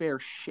get a fair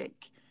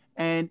shake.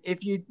 And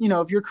if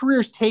your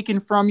career is taken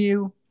from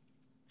you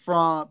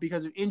from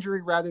because of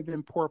injury rather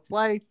than poor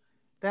play,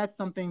 that's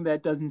something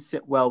that doesn't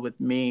sit well with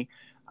me.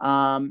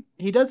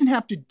 He doesn't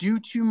have to do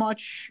too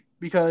much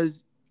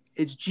because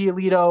it's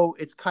Giolito,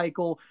 it's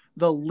Keuchel.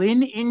 The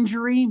Lynn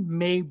injury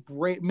may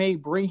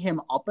bring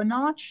him up a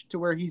notch to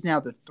where he's now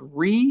the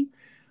 3,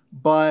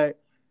 but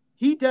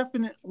he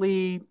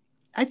definitely,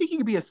 I think he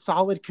could be a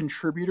solid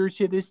contributor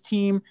to this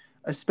team,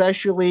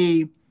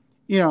 especially,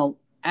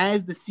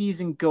 as the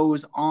season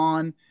goes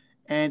on.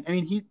 And I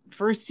mean, he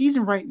for his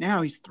season right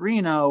now, he's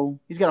 3-0.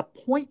 He's got a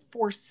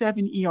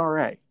 .47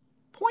 ERA.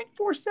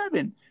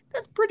 .47.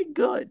 That's pretty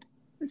good.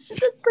 That's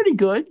pretty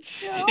good.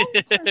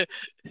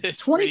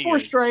 24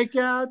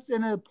 strikeouts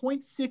and a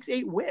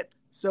 .68 whip.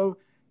 So,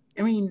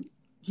 I mean,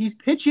 he's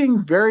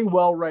pitching very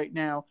well right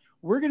now.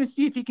 We're going to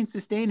see if he can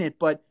sustain it,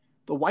 but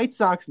the White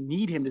Sox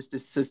need him to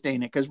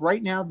sustain it because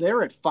right now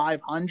they're at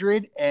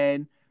 500,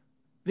 and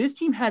this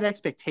team had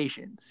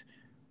expectations.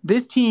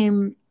 This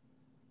team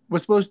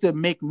was supposed to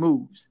make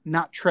moves,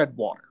 not tread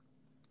water.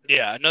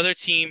 Yeah, another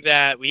team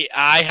that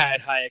I had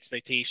high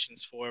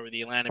expectations for were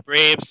the Atlanta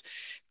Braves.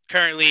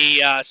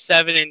 Currently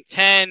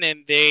 7-10,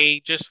 and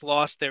they just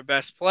lost their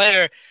best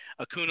player.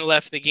 Acuña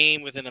left the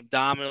game with an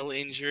abdominal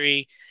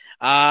injury.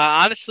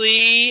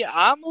 Honestly,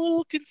 I'm a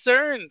little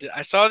concerned.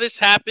 I saw this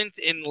happen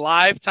in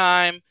live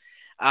time.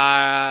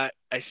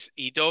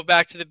 He dove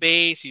back to the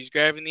base. He was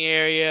grabbing the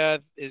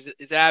area,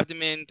 his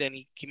abdomen. Then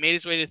he made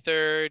his way to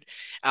third.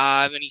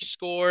 Then he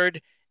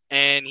scored,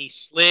 and he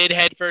slid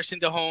headfirst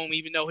into home,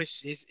 even though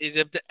his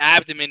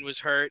abdomen was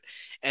hurt,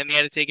 and they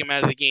had to take him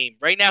out of the game.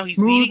 Right now, he's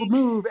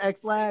leading.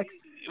 X-Lax.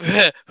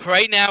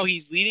 Right now,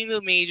 he's leading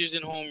the majors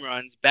in home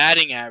runs,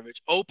 batting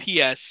average,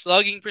 OPS,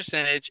 slugging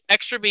percentage,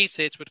 extra base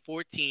hits with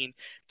 14,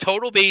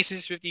 total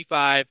bases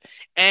 55,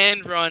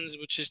 and runs,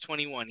 which is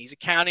 21. He's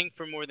accounting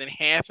for more than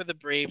half of the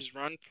Braves'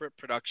 run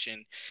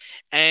production.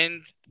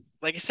 And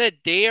like I said,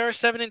 they are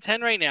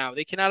 7-10 right now.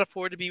 They cannot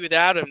afford to be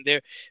without him.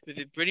 They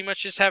pretty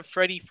much just have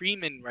Freddie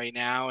Freeman right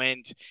now,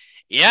 and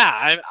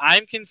yeah,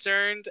 I'm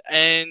concerned.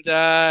 And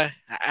am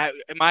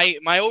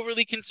I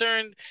overly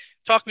concerned?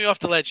 Talk me off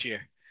the ledge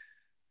here.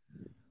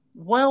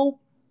 Well,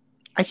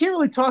 I can't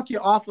really talk you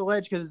off the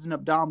ledge because it's an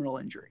abdominal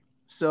injury.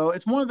 So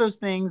it's one of those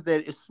things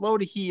that is slow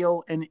to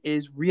heal and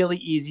is really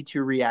easy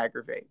to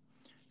re-aggravate.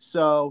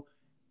 So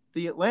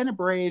the Atlanta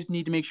Braves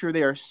need to make sure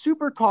they are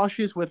super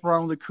cautious with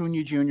Ronald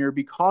Acuña Jr.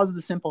 because of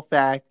the simple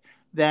fact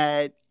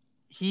that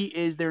he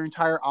is their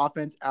entire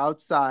offense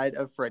outside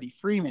of Freddie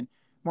Freeman.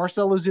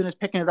 Marcell Ozuna is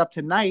picking it up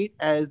tonight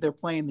as they're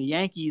playing the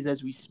Yankees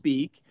as we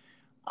speak.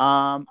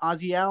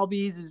 Ozzie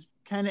Albies is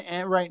kind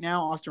of right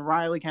now. Austin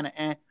Riley kind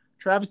of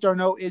Travis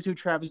d'Arnaud is who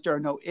Travis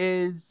d'Arnaud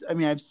is. I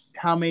mean,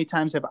 how many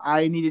times have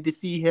I needed to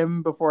see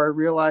him before I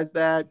realized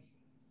that?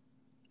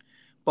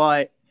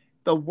 But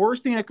the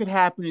worst thing that could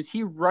happen is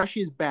he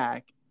rushes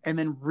back and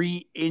then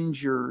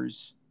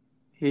re-injures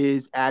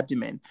his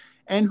abdomen.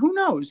 And who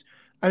knows?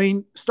 I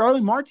mean,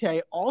 Starling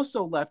Marte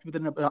also left with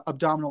an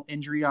abdominal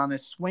injury on a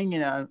swing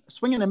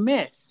and a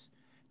miss.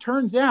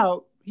 Turns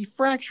out he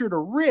fractured a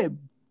rib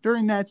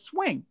during that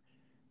swing.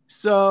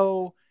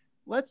 So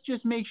let's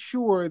just make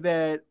sure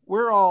that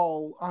we're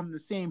all on the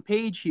same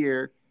page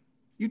here.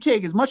 You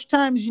take as much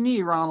time as you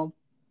need, Ronald,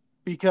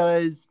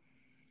 because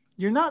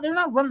they're not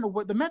running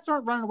away. The Mets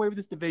aren't running away with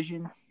this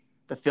division.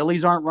 The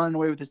Phillies aren't running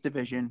away with this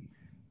division.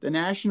 The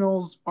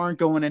Nationals aren't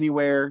going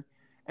anywhere.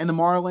 And the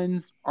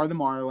Marlins are the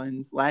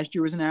Marlins. Last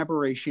year was an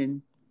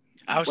aberration.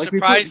 I was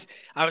surprised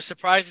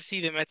to see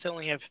the Mets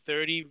only have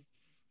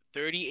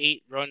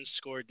 38 runs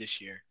scored this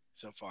year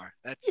so far.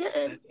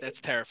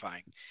 That's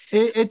terrifying.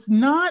 It's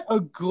not a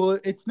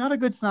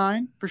good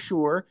sign for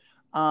sure.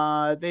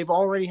 They've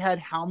already had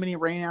how many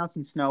rainouts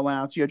and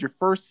snowouts? You had your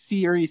first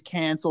series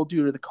canceled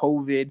due to the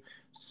COVID.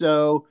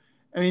 So,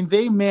 I mean,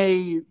 they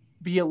may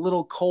be a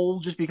little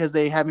cold just because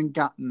they haven't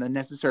gotten the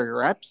necessary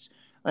reps.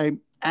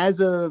 As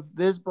of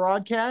this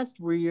broadcast,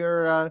 we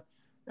are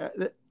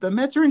the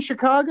Mets are in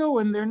Chicago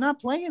and they're not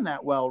playing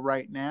that well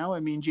right now. I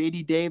mean,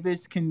 JD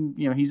Davis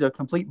he's a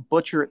complete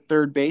butcher at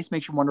third base.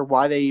 Makes you wonder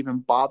why they even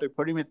bother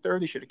putting him at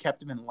third. They should have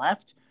kept him in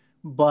left.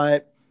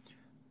 But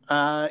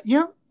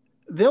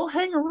they'll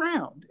hang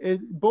around.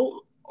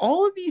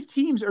 All of these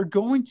teams are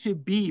going to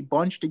be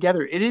bunched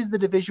together. It is the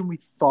division we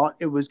thought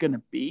it was going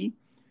to be.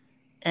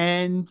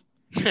 And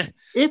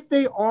if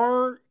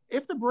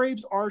the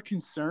Braves are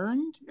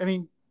concerned, I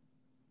mean,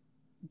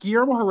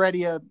 Guillermo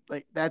Heredia,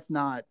 like, that's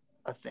not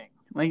a thing.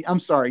 Like, I'm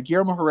sorry,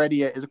 Guillermo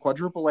Heredia is a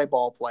quadruple A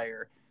ball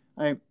player.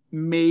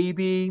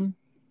 Maybe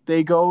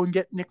they go and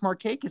get Nick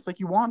Markakis like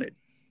you wanted,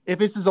 if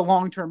this is a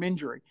long-term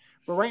injury.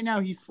 But right now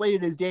he's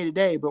slated as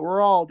day-to-day, but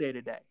we're all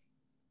day-to-day.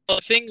 Well,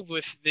 the thing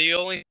with the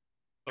only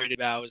worried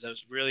about was I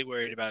was really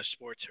worried about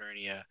sports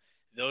hernia.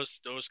 Those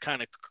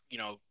kind of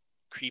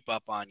creep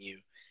up on you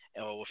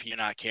if you're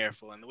not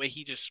careful. And the way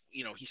he just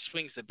he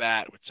swings the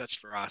bat with such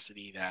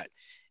ferocity that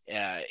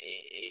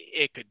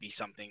it could be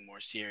something more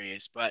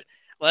serious. But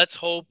let's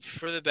hope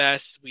for the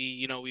best.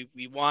 We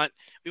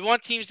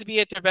want teams to be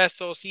at their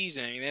best all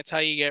season. I mean, that's how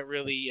you get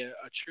really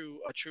a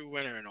true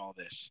winner in all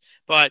this.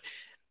 But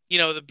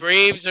the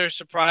Braves are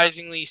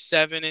surprisingly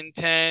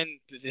 7-10.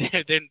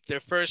 They're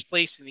first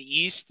place in the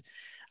East.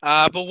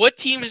 But what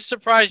team has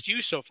surprised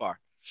you so far?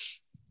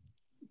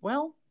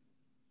 Well,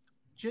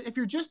 if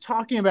you're just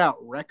talking about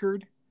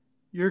record,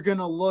 you're going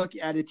to look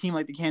at a team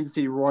like the Kansas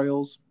City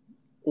Royals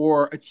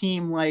or a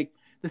team like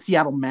the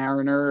Seattle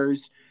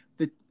Mariners,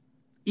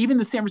 even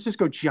the San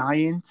Francisco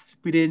Giants.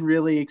 We didn't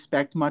really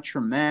expect much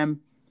from them.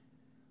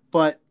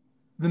 But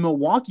the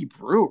Milwaukee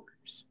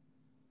Brewers,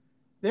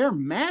 they're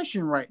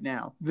mashing right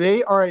now.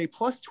 They are at a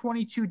plus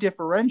 22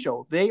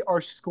 differential. They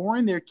are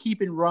scoring. They're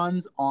keeping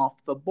runs off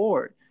the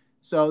board.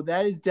 So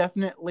that is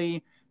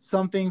definitely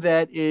something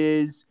that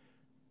is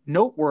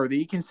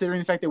noteworthy, considering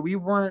the fact that we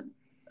weren't,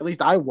 at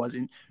least I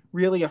wasn't,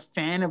 really a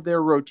fan of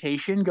their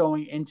rotation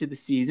going into the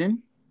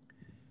season.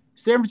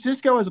 San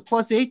Francisco has a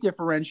plus 8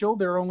 differential.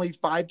 They're only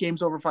 5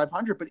 games over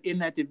 500, but in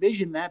that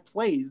division that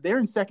plays, they're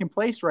in second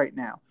place right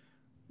now.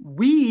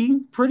 We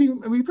pretty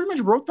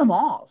much wrote them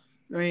off.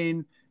 I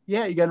mean,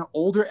 yeah, you got an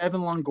older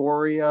Evan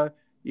Longoria.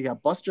 You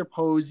got Buster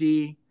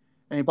Posey.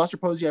 I mean, Buster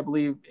Posey, I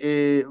believe,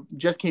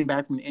 just came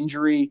back from an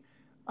injury.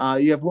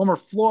 You have Wilmer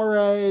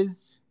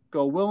Flores.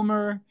 Go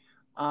Wilmer.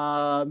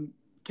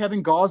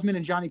 Kevin Gausman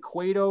and Johnny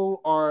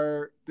Cueto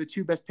are the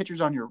two best pitchers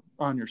on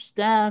your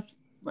staff.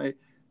 Like,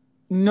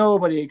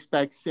 nobody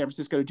expects San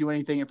Francisco to do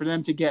anything, and for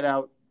them to get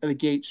out of the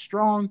gate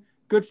strong,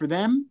 good for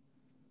them.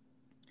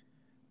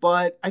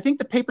 But I think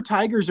the Paper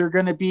Tigers are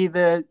going to be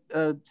the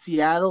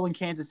Seattle and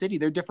Kansas City.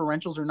 Their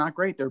differentials are not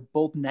great. They're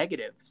both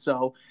negative.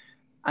 So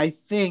I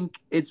think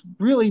it's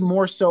really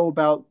more so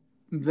about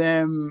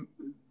them,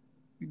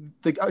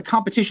 the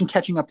competition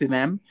catching up to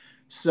them.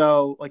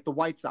 So like the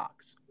White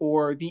Sox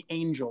or the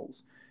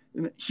Angels.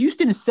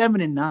 Houston is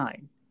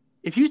 7-9.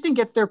 If Houston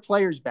gets their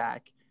players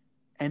back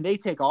and they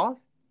take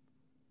off,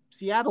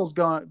 Seattle's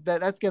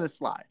that's going to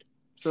slide.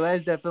 So that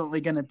is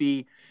definitely going to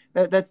be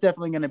that's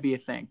definitely going to be a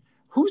thing.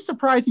 Who's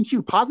surprising to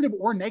you, positive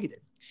or negative?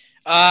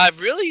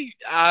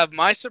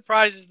 My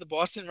surprise is the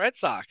Boston Red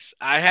Sox.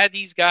 I had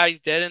these guys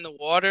dead in the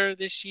water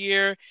this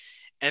year,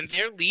 and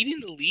they're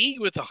leading the league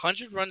with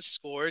 100 runs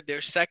scored.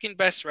 Their second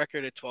best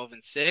record at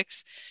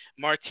 12-6.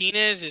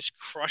 Martinez is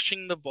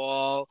crushing the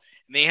ball,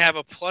 and they have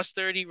a plus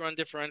 30 run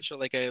differential,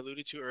 like I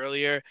alluded to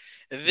earlier.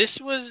 This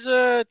was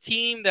a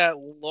team that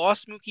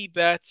lost Mookie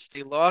Betts.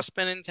 They lost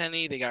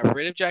Benintendi. They got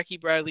rid of Jackie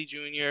Bradley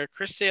Jr.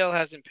 Chris Sale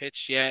hasn't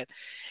pitched yet.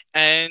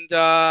 And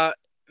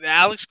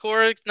Alex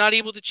Cora not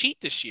able to cheat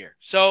this year.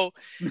 So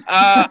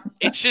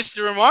it's just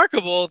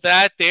remarkable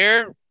that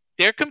they're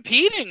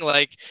competing,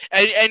 like,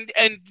 and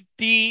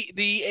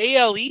the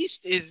AL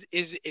East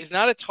is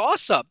not a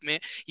toss up, man.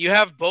 You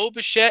have Bo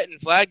Bichette and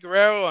Vlad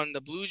Guerrero on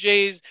the Blue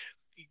Jays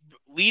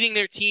leading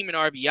their team in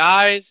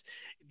RBIs.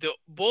 The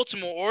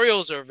Baltimore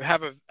Orioles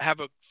have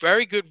a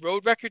very good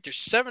road record. They're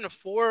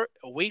 7-4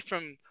 away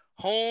from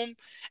home,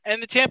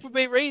 and the Tampa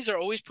Bay Rays are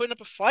always putting up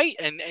a fight,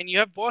 and you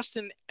have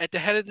Boston at the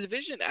head of the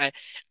division.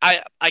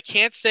 I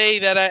can't say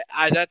that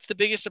that's the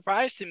biggest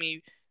surprise to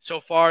me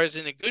so far, is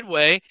in a good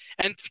way,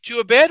 and to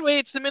a bad way,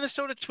 it's the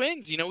Minnesota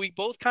Twins. We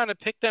both kind of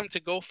picked them to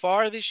go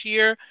far this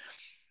year,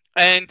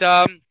 and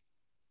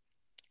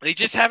they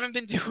just haven't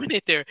been doing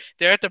it. They're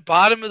at the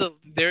bottom of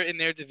they're in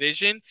their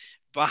division,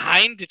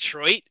 behind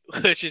Detroit,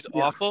 which is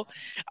awful.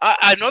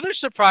 Another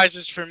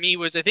surprise for me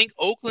was, I think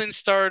Oakland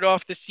started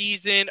off the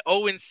season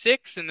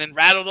 0-6 and then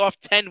rattled off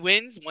 10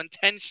 wins, won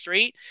 10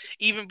 straight.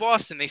 Even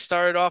Boston, they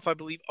started off, I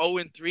believe,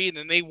 0-3 and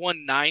then they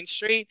won 9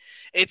 straight.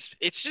 It's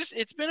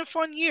been a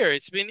fun year.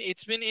 It's been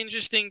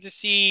interesting to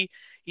see,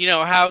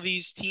 how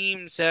these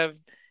teams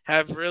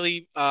have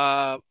really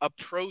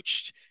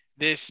approached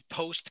this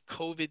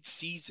post-COVID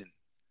season.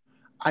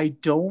 I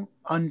don't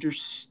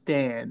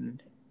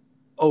understand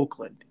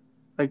Oakland.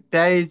 Like,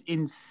 that is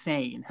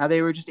insane how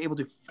they were just able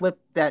to flip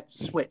that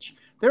switch.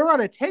 They were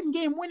on a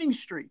 10-game winning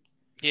streak.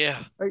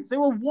 Yeah. Like, they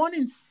were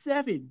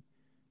 1-7,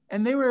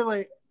 and they were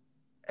like,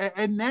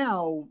 and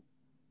now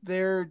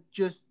they're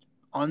just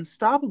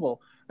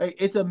unstoppable. Like,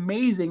 it's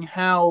amazing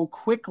how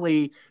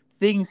quickly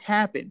things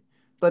happen.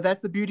 But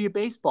that's the beauty of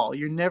baseball.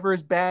 You're never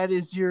as bad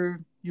as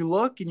you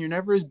look, and you're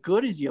never as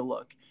good as you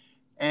look.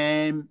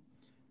 And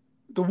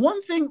the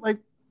one thing, like,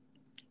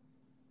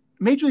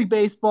 Major League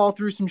Baseball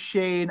threw some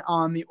shade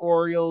on the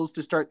Orioles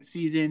to start the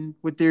season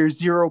with their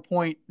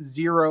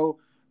 0.0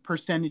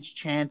 percentage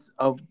chance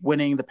of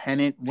winning the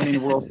pennant, winning the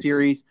World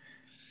Series.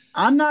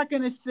 I'm not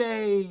going to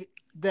say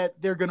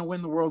that they're going to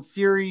win the World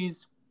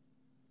Series.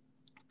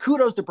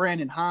 Kudos to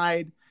Brandon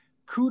Hyde.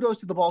 Kudos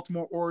to the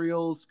Baltimore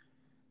Orioles.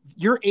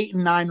 You're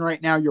 8-9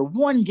 right now. You're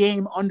one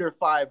game under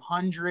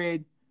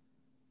 500.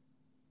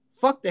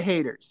 Fuck the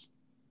haters.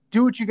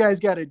 Do what you guys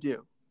got to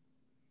do.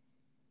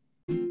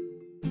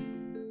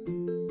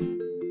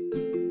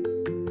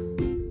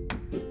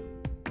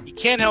 You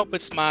can't help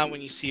but smile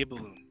when you see a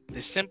balloon.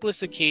 The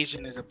simplest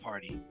occasion is a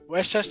party.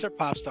 Westchester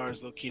Pop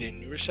Stars, located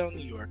in New Rochelle,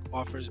 New York,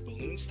 offers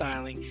balloon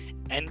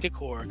styling and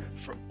decor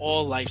for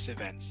all life's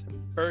events.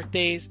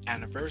 Birthdays,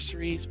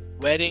 anniversaries,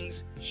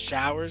 weddings,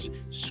 showers,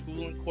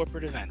 school and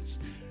corporate events,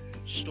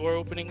 store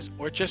openings,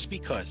 or just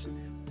because.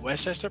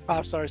 Westchester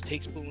Pop Stars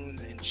takes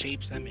balloons and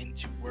shapes them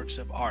into works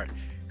of art,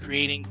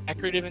 creating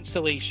decorative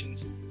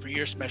installations for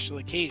your special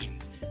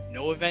occasions.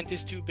 No event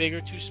is too big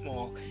or too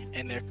small,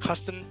 and their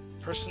custom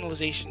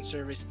personalization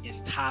service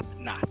is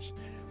top-notch.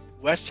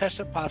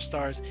 Westchester Pop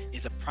Stars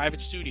is a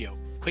private studio,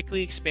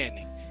 quickly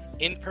expanding.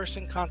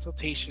 In-person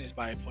consultation is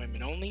by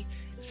appointment only.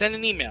 Send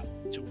an email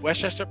to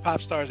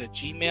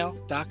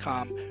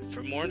westchesterpopstars@gmail.com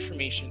for more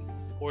information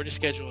or to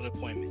schedule an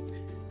appointment.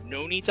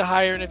 No need to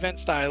hire an event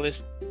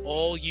stylist.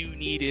 All you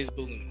need is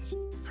balloons.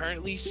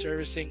 Currently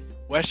servicing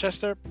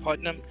Westchester,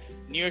 Putnam,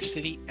 New York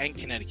City, and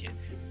Connecticut.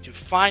 To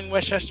find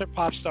Westchester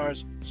Pop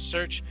Stars,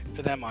 search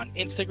for them on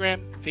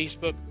Instagram,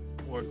 Facebook,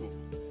 or Google.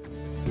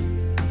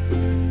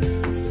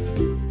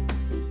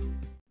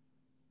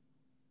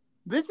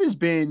 This has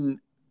been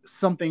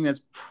something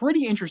that's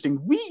pretty interesting.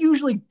 We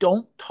usually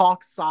don't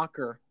talk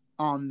soccer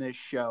on this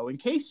show, in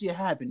case you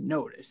haven't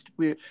noticed.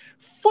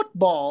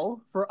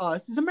 Football, for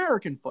us, is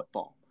American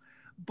football.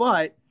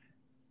 But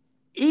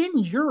in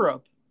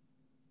Europe,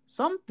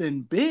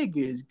 something big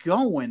is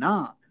going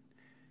on.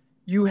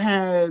 You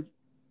have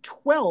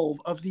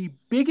 12 of the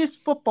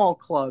biggest football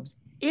clubs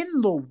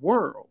in the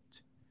world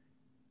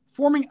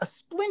forming a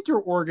splinter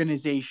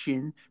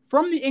organization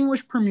from the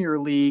English Premier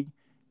League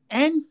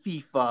and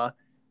FIFA,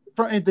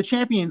 from the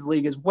Champions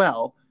League as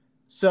well.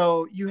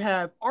 So you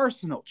have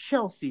Arsenal,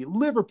 Chelsea,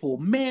 Liverpool,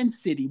 Man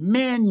City,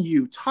 Man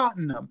U,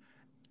 Tottenham,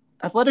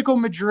 Atletico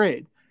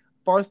Madrid,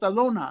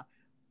 Barcelona,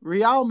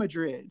 Real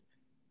Madrid,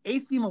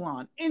 AC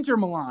Milan, Inter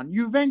Milan,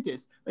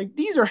 Juventus. Like,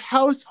 these are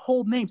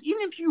household names.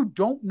 Even if you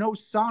don't know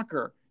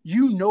soccer,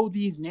 you know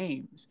these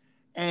names.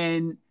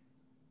 And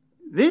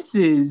this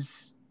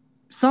is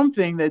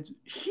something that's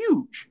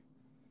huge.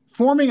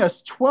 Forming a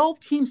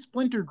 12-team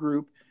splinter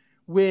group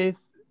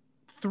with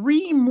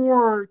 3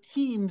 more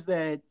teams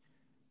that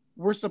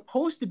were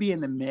supposed to be in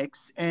the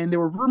mix, and there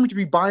were rumored to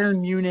be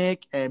Bayern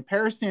Munich and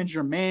Paris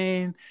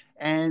Saint-Germain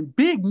and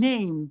big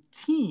name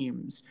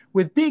teams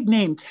with big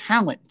name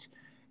talent,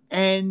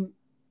 and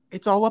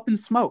it's all up in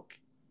smoke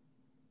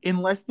in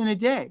less than a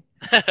day.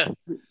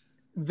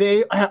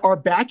 They are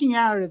backing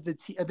out of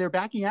they're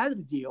backing out of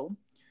the deal,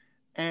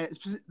 and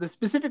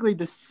specifically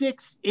the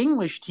 6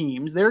 English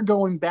teams. They're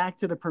going back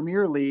to the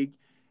Premier League,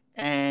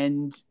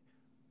 and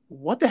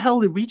what the hell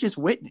did we just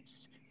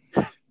witness?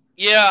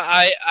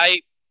 Yeah,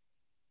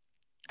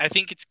 I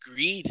think it's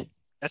greed.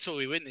 That's what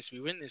we witnessed.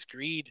 We witnessed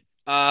greed.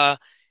 A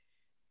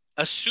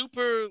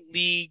Super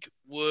League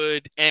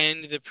would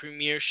end the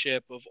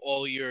premiership of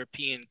all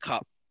European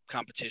Cup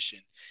competition.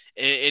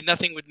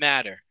 Nothing would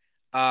matter.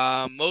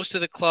 Most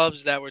of the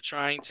clubs that were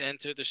trying to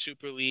enter the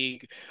Super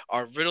League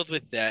are riddled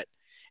with debt,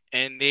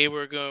 and they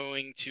were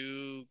going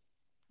to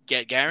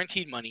get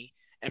guaranteed money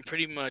and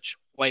pretty much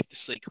wipe the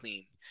slate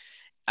clean.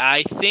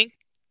 I think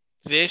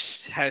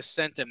this has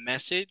sent a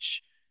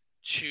message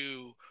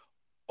to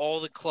all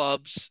the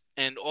clubs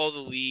and all the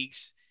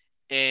leagues,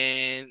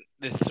 and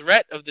the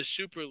threat of the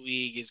Super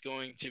League is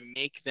going to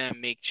make them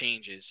make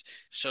changes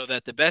so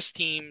that the best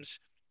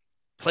teams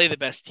play the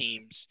best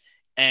teams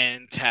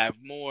and have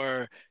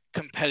more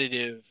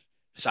competitive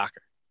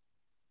soccer.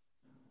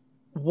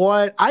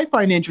 What I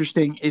find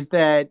interesting is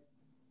that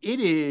it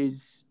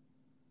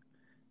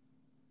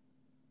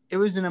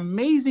was an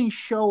amazing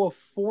show of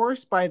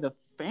force by the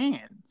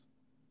fans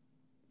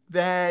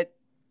that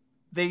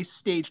they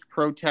staged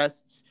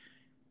protests.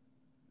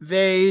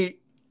 They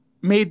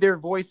made their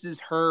voices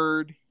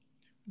heard.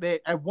 They,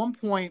 at one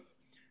point,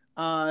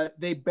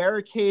 they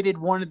barricaded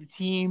one of the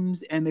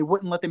teams and they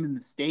wouldn't let them in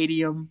the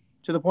stadium,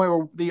 to the point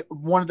where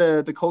one of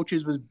the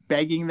coaches was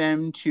begging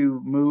them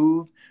to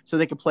move so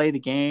they could play the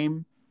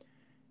game.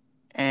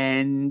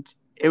 And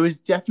it was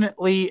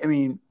definitely, I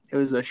mean, it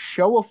was a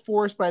show of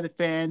force by the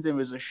fans. It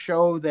was a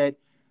show that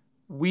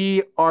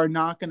we are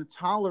not going to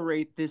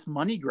tolerate this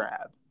money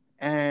grab.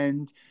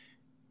 And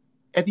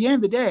at the end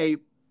of the day,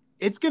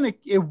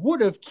 it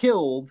would have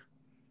killed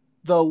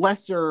the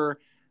lesser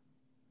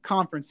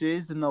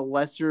conferences and the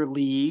lesser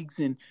leagues,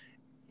 and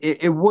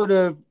it would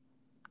have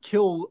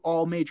killed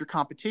all major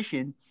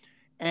competition.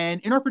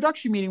 And in our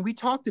production meeting, we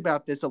talked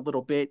about this a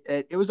little bit.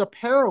 It was a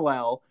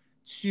parallel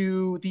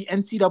to the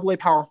NCAA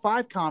Power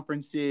Five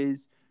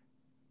conferences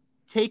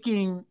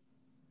taking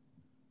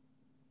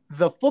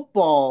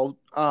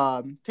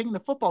taking the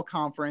football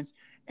conference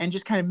and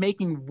just kind of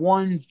making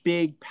one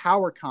big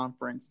power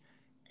conference.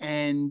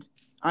 And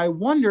I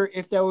wonder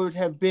if that would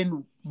have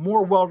been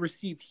more well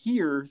received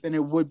here than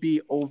it would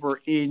be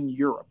over in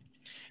Europe.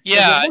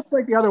 Because it Yeah, looks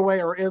like the other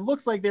way, or it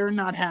looks like they're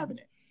not having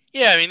it.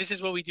 yeah. I mean, this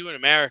is what we do in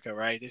America,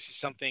 right? This is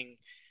something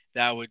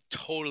that would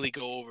totally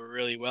go over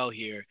really well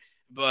here.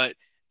 But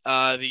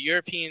the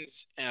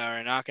Europeans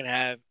are not going to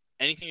have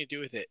anything to do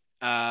with it.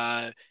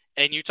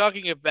 And you're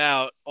talking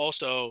about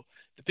also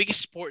the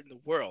biggest sport in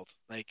the world.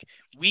 Like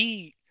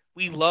we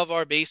love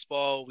our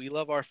baseball, we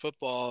love our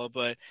football,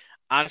 but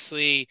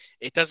honestly,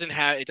 it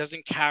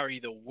doesn't carry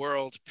the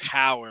world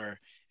power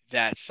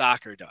that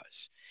soccer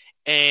does.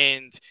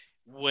 And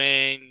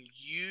when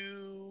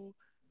you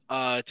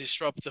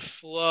disrupt the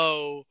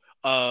flow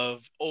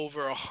of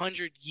over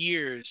 100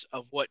 years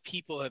of what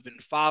people have been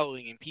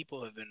following and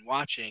people have been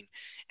watching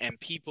and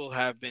people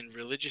have been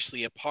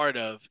religiously a part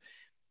of,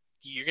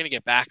 you're going to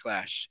get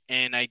backlash.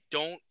 And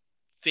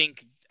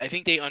think I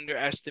think they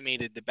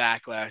underestimated the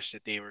backlash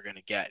that they were going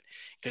to get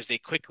because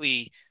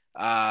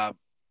uh,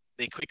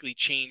 they quickly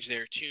changed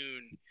their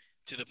tune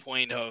to the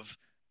point of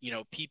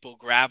people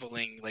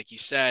graveling, like you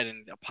said,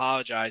 and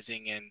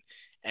apologizing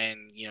and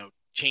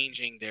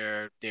changing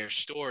their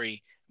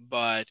story.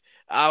 But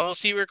we'll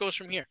see where it goes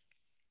from here.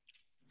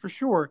 For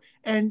sure.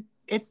 And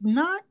it's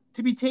not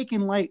to be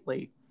taken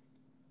lightly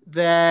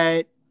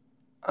that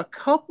a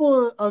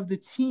couple of the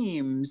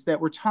teams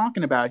that we're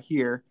talking about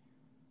here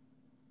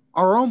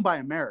are owned by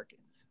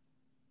Americans.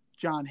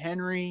 John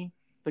Henry,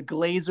 the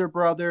Glazer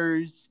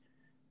brothers.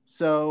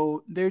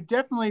 So there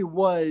definitely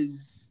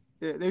was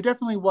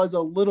a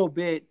little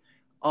bit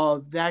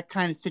of that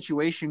kind of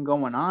situation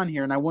going on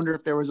here, and I wonder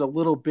if there was a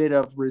little bit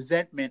of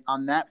resentment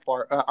on that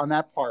part,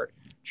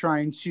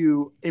 trying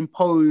to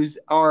impose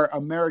our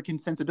American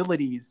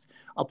sensibilities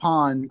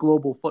upon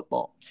global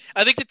football.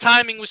 I think the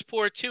timing was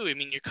poor too. I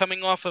mean, you're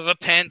coming off of a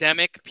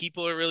pandemic.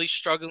 People are really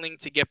struggling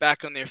to get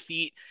back on their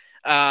feet.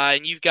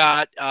 And you've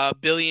got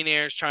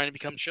billionaires trying to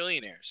become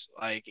trillionaires.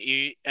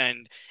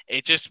 And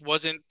it just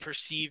wasn't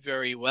perceived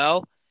very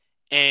well.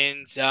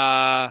 And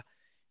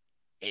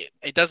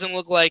it doesn't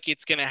look like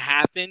it's going to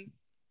happen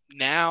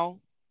now,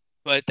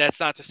 but that's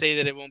not to say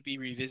that it won't be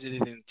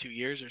revisited in 2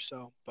 years or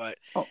so. But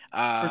Oh,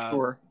 for uh,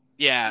 sure.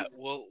 yeah,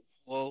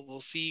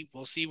 we'll see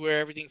where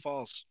everything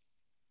falls.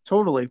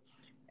 Totally.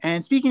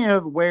 And speaking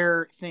of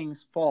where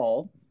things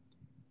fall,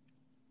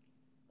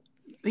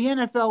 the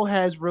NFL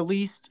has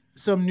released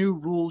some new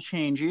rule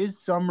changes.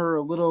 Some are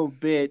a little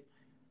bit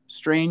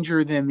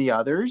stranger than the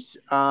others.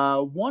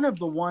 One of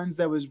the ones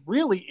that was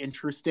really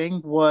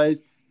interesting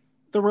was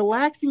the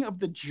relaxing of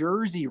the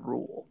jersey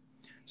rule.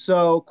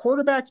 So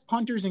quarterbacks,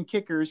 punters, and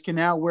kickers can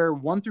now wear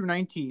 1 through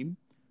 19.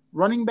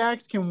 Running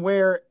backs can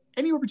wear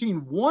anywhere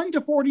between 1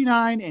 to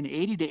 49 and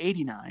 80 to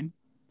 89.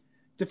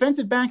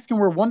 Defensive backs can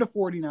wear 1 to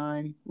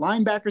 49.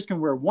 Linebackers can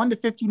wear 1 to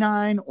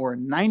 59 or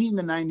 90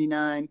 to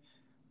 99.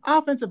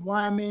 Offensive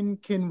linemen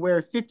can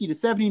wear 50 to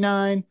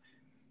 79.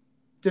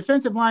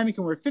 Defensive linemen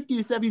can wear 50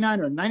 to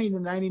 79 or 90 to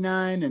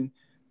 99. And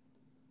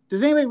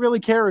does anybody really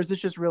care, or is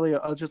this just really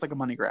just like a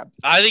money grab?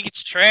 I think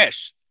it's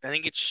trash. I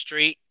think it's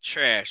straight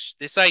trash.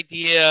 This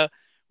idea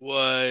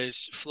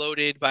was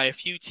floated by a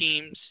few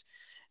teams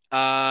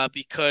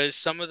because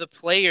some of the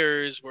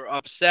players were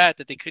upset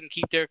that they couldn't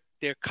keep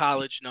their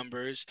college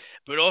numbers,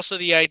 but also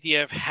the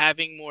idea of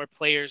having more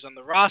players on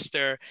the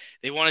roster,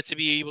 they wanted to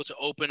be able to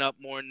open up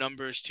more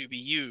numbers to be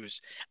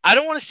used. I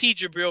don't want to see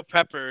Jabril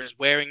Peppers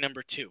wearing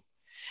number 2.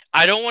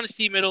 I don't want to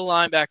see middle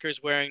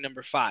linebackers wearing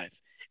number 5.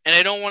 And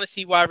I don't want to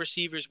see wide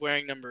receivers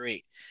wearing number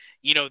 8.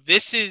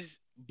 This is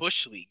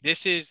Bush League.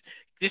 This is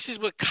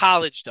what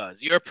college does.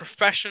 You're a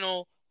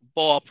professional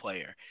ball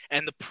player.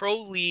 And the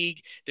pro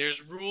league,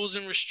 there's rules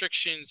and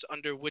restrictions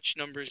under which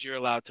numbers you're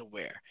allowed to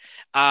wear.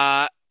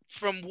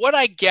 From what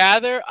I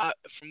gather, I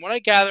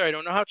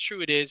don't know how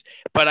true it is,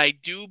 but I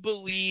do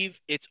believe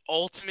it's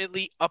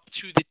ultimately up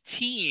to the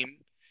team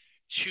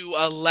to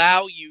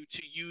allow you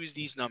to use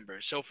these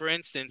numbers. So, for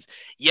instance,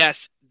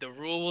 yes, the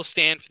rule will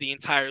stand for the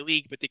entire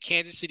league, but the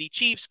Kansas City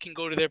Chiefs can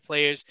go to their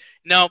players,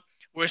 no,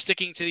 we're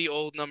sticking to the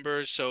old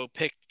numbers, so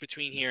pick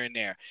between here and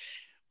there.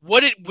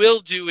 What it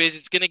will do is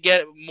it's going to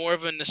get more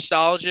of a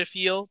nostalgia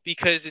feel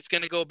because it's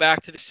going to go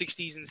back to the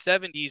 60s and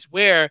 70s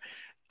where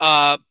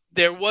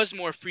there was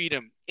more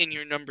freedom in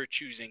your number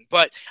choosing.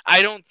 But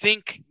I don't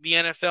think the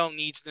NFL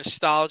needs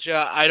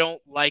nostalgia. I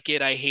don't like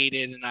it. I hate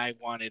it, and I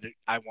want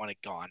it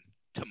gone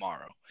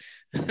tomorrow.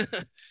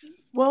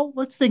 Well,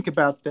 let's think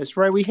about this,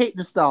 right? We hate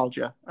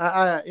nostalgia.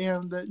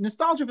 The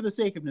nostalgia for the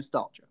sake of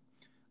nostalgia,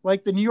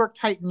 like the New York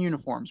Titan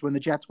uniforms when the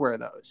Jets wear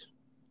those.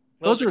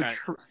 Those Those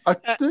are are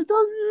kind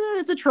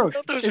it's of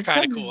atrocious. those are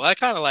kind of cool. I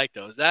kind of like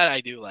those. That I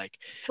do like.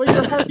 But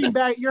you're harking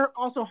back. You're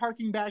also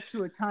harking back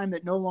to a time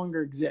that no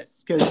longer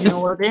exists because you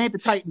know what? They ain't the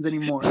Titans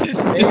anymore.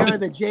 They are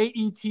the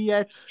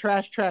Jets.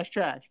 Trash, trash,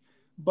 trash.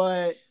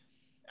 But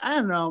I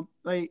don't know.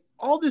 Like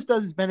all this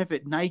does is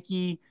benefit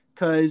Nike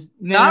because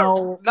Not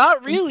now.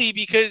 not really,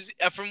 because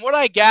from what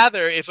I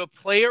gather, if a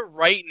player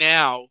right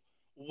now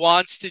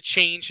wants to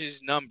change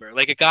his number,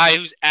 like a guy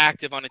who's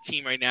active on a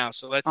team right now,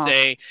 so let's Uh,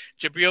 say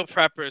Jabril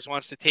Peppers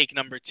wants to take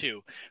number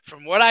 2.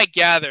 From what I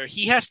gather,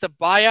 he has to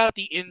buy out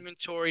the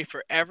inventory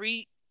for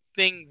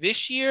everything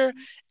this year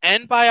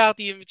and buy out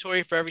the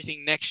inventory for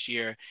everything next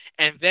year,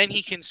 and then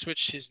he can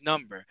switch his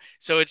number.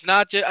 So it's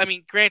not just, I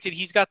mean, granted,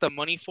 he's got the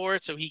money for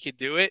it, so he could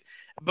do it,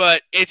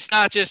 but it's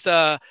not just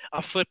a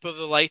flip of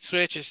the light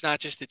switch. It's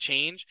not just a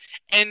change.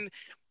 And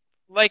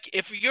like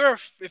if you're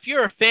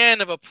a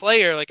fan of a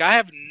player, like I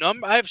have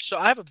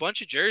a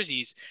bunch of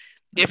jerseys.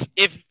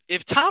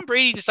 If Tom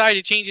Brady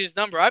decided to change his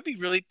number, I'd be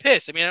really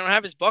pissed. I mean, I don't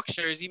have his Bucks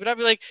jersey, but I'd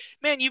be like,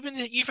 man,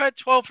 you've had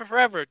 12 for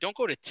forever. Don't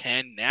go to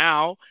 10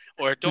 now,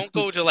 or don't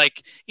go to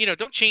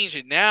don't change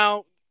it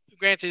now.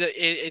 Granted,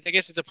 I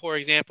guess it's a poor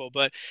example,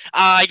 but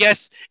I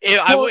guess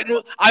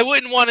well, I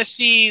wouldn't want to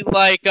see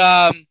like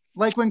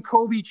when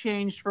Kobe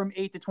changed from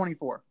 8 to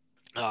 24.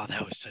 Oh,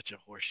 that was such a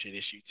horseshit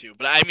issue too.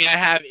 But I mean, I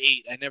have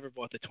 8. I never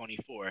bought the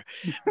 24.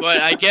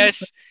 But I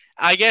guess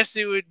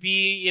it would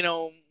be,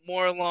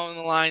 more along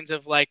the lines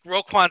of like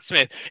Roquan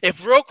Smith.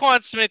 If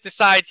Roquan Smith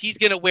decides he's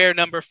gonna wear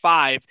number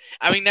 5,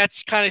 I mean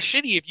that's kind of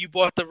shitty. If you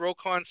bought the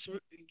Roquan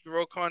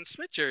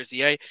Smith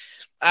jersey,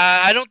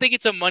 I don't think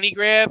it's a money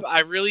grab.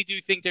 I really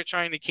do think they're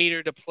trying to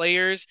cater to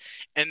players,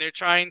 and they're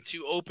trying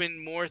to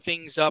open more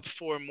things up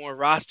for more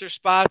roster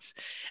spots.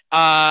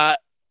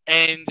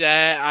 And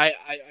I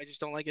just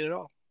don't like it at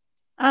all.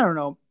 I don't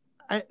know.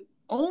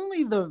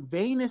 Only the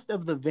vainest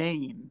of the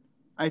vain,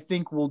 I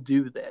think, will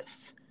do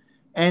this.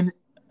 And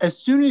as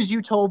soon as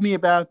you told me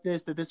about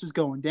this, that this was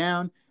going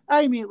down,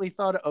 I immediately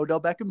thought of Odell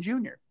Beckham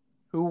Jr.,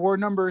 who wore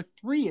number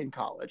 3 in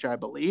college, I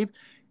believe.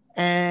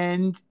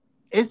 And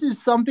this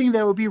is something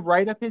that would be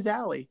right up his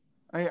alley.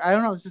 I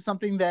don't know. This is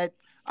something that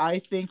I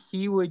think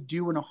he would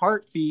do in a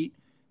heartbeat.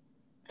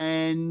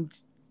 And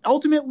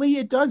ultimately,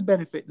 it does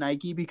benefit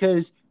Nike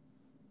because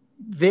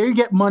they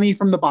get money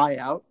from the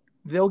buyout.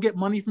 They'll get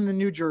money from the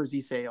New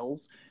Jersey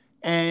sales,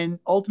 and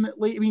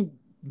ultimately, I mean,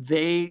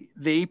 they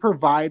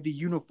provide the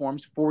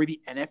uniforms for the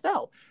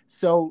NFL.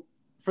 So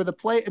for the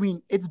play, I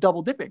mean, it's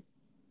double dipping.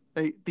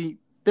 They're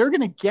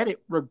going to get it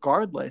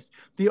regardless.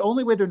 The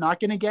only way they're not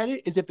going to get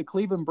it is if the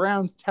Cleveland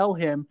Browns tell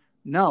him,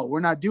 "No,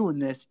 we're not doing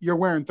this. You're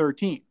wearing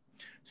 13."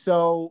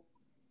 So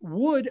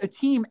would a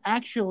team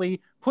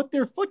actually put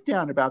their foot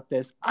down about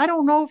this? I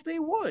don't know if they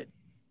would.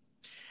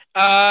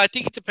 I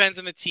think it depends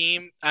on the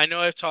team. I know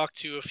I've talked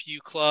to a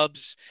few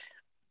clubs,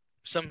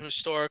 some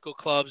historical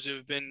clubs who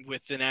have been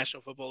with the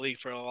National Football League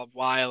for a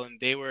while, and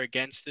they were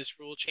against this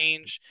rule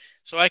change.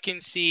 So I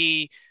can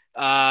see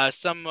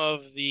some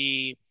of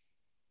the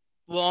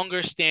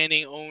longer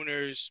standing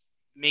owners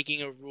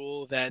making a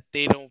rule that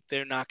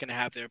they're not going to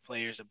have their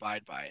players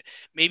abide by it.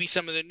 Maybe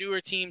some of the newer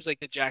teams like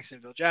the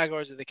Jacksonville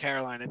Jaguars or the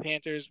Carolina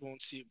Panthers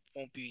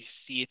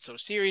see it so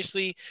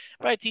seriously,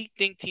 but I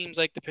think teams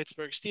like the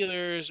Pittsburgh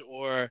Steelers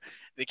or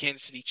the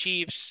Kansas City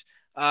Chiefs,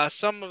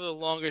 some of the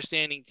longer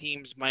standing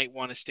teams might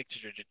want to stick to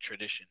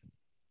tradition.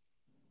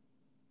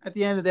 At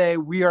the end of the day,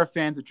 we are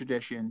fans of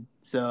tradition.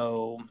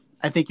 So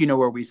I think you know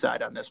where we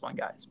side on this one,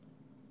 guys.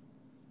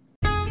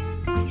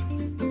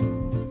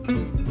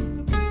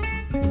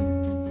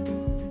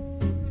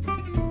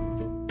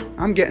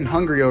 I'm getting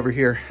hungry over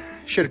here.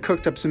 Should have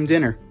cooked up some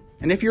dinner.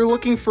 And if you're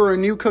looking for a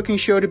new cooking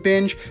show to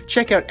binge,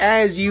 check out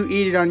As You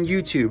Eat It on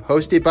YouTube,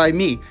 hosted by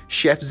me,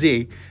 Chef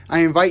Z. I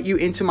invite you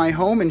into my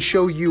home and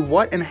show you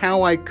what and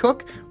how I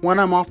cook when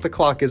I'm off the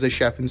clock as a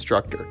chef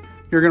instructor.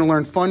 You're going to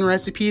learn fun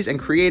recipes and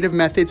creative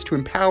methods to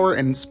empower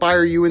and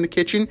inspire you in the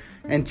kitchen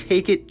and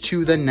take it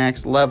to the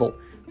next level.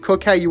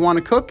 Cook how you want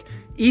to cook,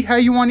 eat how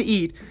you want to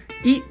eat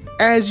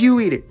as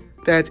you eat it.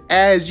 That's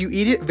As You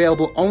Eat It,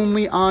 available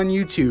only on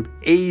YouTube.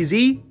 AZ,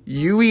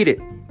 you eat it.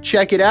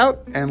 Check it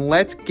out, and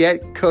let's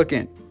get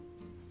cooking.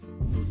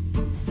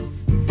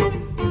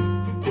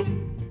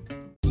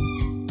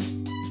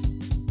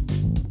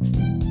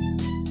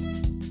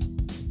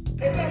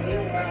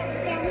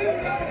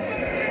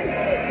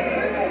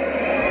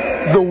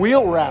 The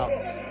wheel route.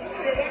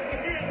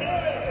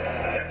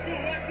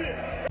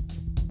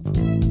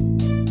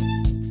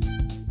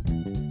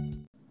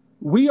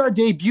 We are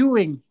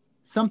debuting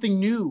something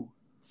new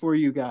for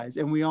you guys,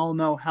 and we all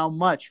know how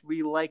much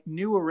we like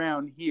new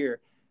around here.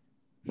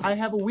 I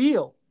have a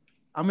wheel.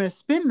 I'm going to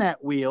spin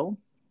that wheel.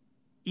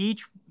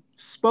 Each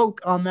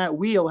spoke on that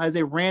wheel has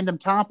a random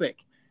topic.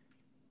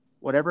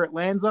 Whatever it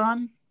lands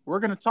on, we're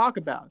going to talk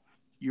about.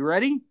 You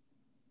ready?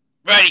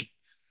 Ready.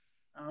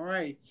 All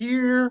right,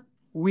 here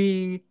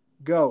we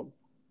go.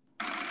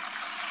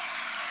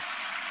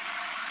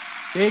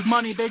 Big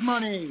money, big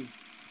money.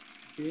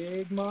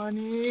 Big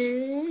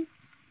money.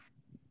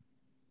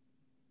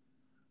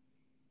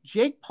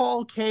 Jake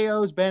Paul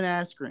KO's Ben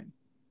Askren.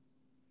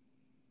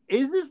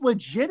 Is this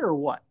legit or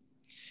what?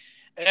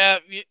 Uh,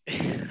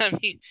 I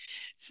mean,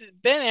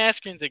 Ben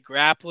Askren's a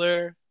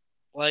grappler.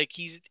 Like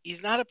he's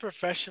not a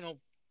professional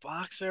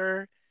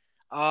boxer.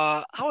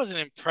 I wasn't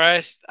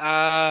impressed.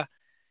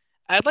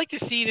 I'd like to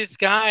see this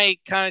guy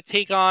kind of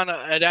take on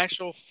an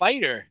actual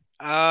fighter.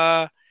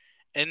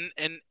 And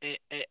an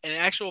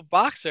actual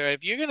boxer.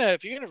 If you're gonna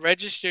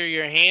register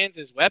your hands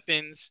as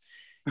weapons,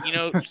 you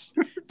know.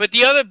 But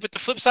the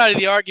flip side of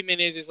the argument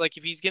is like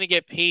if he's gonna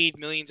get paid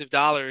millions of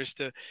dollars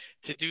to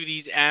do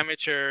these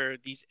amateur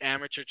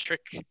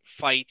trick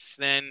fights,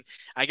 then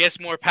I guess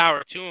more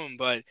power to him.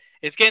 But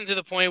it's getting to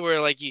the point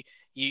where like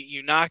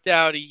you knocked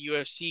out a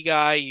UFC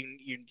guy,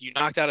 you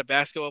knocked out a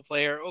basketball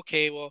player.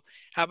 Okay, well,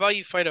 how about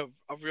you fight a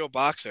real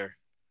boxer?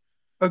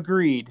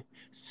 Agreed.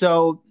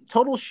 So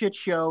total shit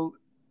show.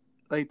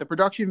 Like the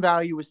production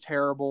value was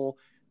terrible.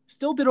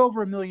 Still did over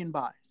 1 million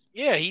buys.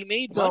 Yeah, he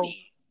made So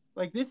money.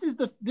 like this is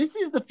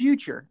the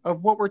future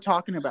of what we're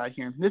talking about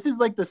here. This is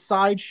like the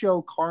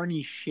sideshow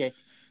carny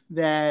shit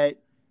that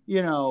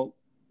you know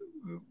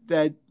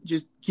that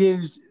just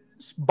gives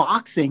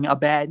boxing a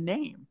bad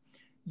name.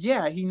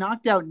 Yeah, he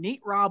knocked out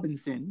Nate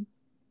Robinson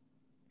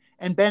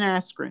and Ben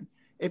Askren.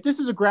 If this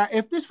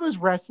was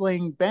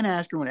wrestling, Ben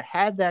Askren would have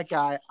had that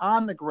guy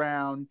on the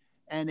ground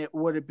and it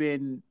would have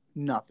been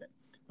nothing.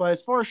 But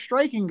as far as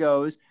striking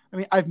goes, I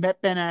mean, I've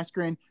met Ben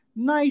Askren,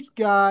 nice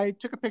guy.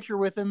 Took a picture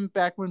with him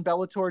back when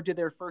Bellator did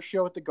their first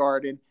show at the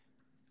Garden.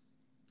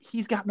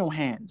 He's got no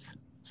hands.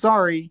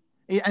 Sorry,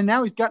 and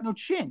now he's got no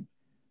chin.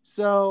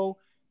 So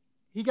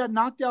he got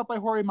knocked out by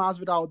Jorge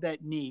Masvidal with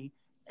that knee,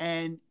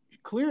 and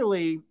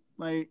clearly,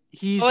 like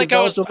he's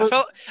developed a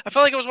little. I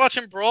felt like I was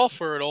watching Brawl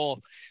for it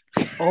all.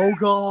 Oh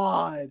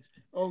God.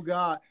 Oh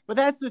God. But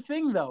that's the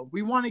thing though.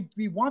 We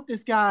want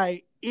this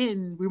guy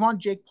in. We want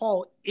Jake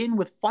Paul in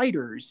with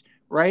fighters,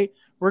 right?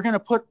 We're gonna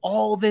put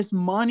all this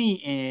money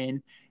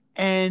in,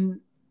 and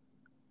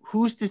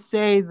who's to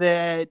say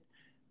that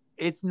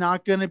it's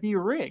not gonna be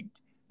rigged?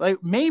 Like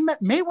Mayweather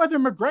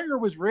McGregor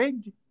was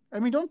rigged. I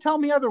mean, don't tell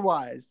me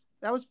otherwise.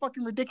 That was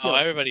fucking Oh, ridiculous.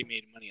 everybody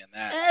made money on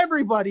that.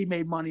 Everybody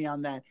made money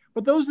on that.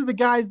 But those are the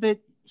guys that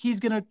he's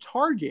going to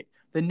target.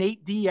 The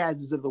Nate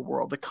Diaz's of the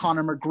world, the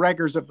Conor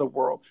McGregors of the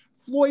world.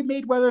 Floyd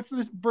Mayweather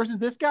versus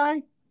this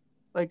guy.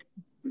 Like,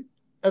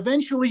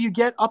 eventually you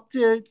get up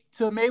to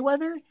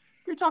Mayweather,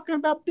 you're talking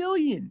about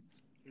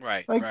billions.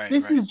 Right, Like, right,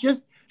 this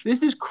right.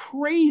 this is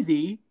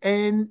crazy.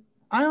 And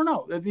I don't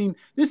know. I mean,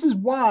 this is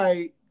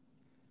why,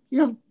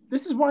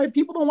 this is why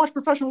people don't watch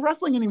professional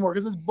wrestling anymore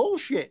because it's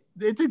bullshit.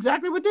 It's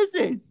exactly what this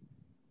is.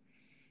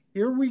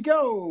 Here we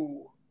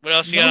go. What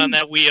else you got on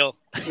that wheel?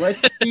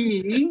 Let's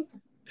see.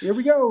 Here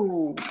we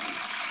go.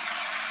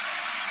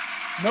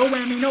 No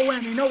whammy, no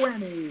whammy, no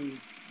whammy.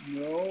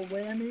 No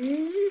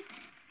whammy.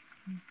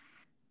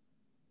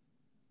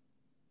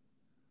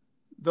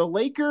 The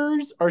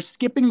Lakers are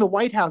skipping the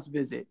White House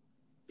visit.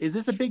 Is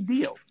this a big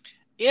deal?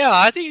 Yeah,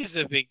 I think it's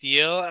a big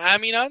deal. I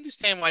mean, I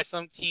understand why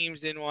some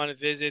teams didn't want to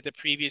visit the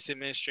previous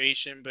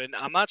administration, but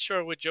I'm not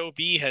sure what Joe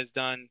B has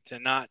done to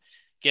not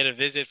get a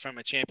visit from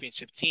a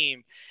championship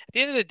team. At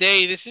the end of the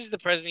day, this is the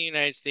president of the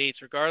United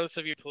States, regardless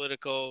of your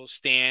political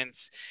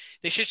stance.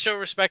 They should show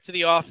respect to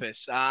the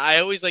office. I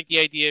always like the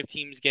idea of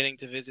teams getting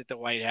to visit the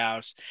White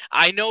House.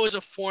 I know as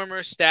a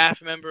former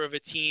staff member of a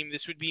team,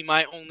 this would be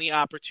my only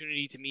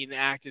opportunity to meet an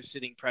active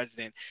sitting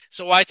president.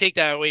 So why take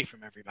that away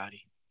from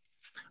everybody?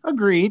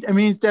 Agreed. I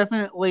mean, it's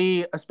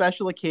definitely a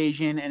special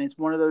occasion, and it's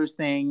one of those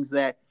things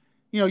that,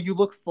 you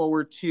look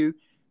forward to.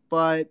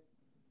 But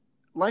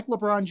like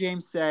LeBron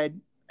James said,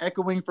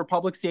 echoing for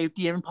public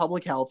safety and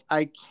public health,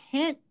 I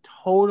can't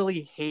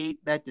totally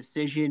hate that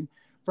decision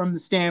from the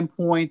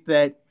standpoint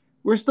that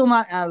we're still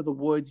not out of the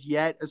woods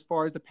yet as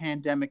far as the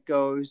pandemic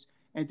goes.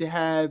 And to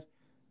have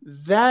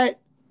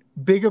that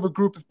big of a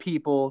group of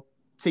people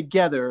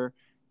together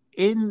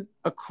in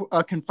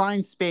a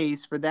confined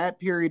space for that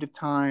period of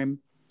time,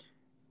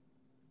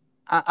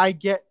 I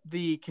get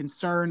the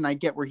concern. I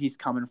get where he's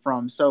coming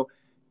from. So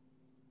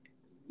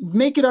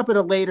make it up at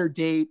a later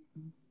date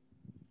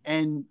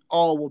and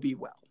all will be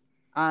well.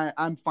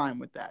 I'm fine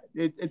with that.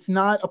 It's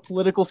not a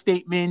political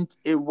statement.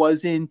 It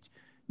wasn't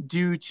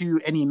due to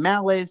any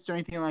malice or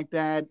anything like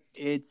that.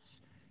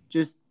 It's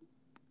just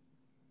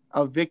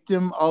a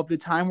victim of the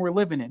time we're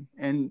living in.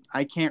 And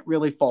I can't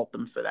really fault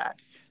them for that.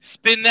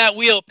 Spin that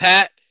wheel,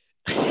 Pat.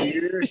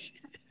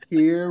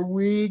 Here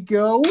we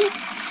go.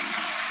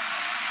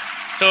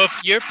 So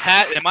if you're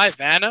Pat, am I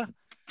Vanna?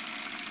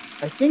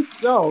 I think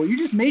so. You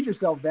just made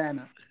yourself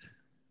Vanna.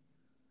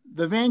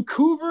 The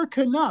Vancouver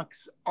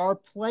Canucks are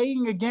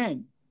playing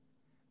again.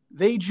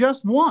 They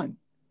just won.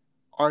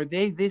 Are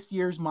they this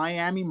year's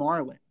Miami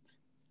Marlins?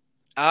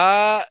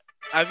 I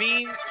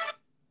mean,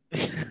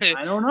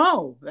 I don't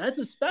know. That's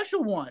a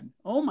special one.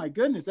 Oh my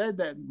goodness,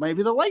 that might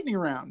be the lightning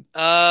round.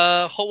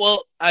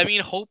 well, I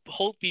mean,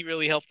 Holtby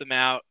really helped them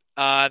out.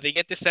 They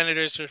get the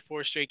Senators for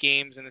 4 straight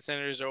games, and the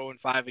Senators are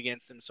 0-5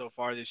 against them so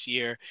far this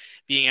year,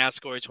 being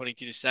outscored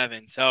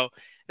 22-7. So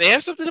they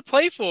have something to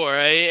play for.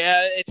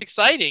 It's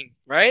exciting,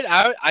 right?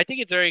 I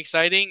think it's very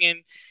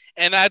exciting,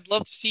 and I'd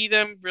love to see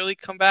them really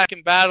come back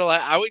and battle.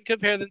 I wouldn't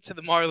compare them to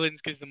the Marlins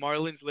because the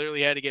Marlins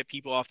literally had to get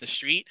people off the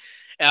street.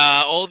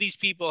 All these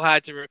people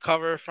had to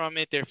recover from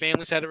it. Their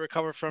families had to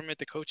recover from it.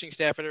 The coaching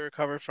staff had to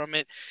recover from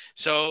it.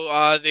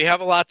 So they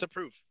have a lot to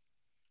prove.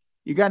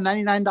 You got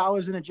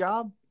 $99 in a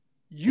job,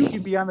 you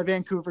can be on the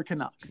Vancouver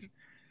Canucks.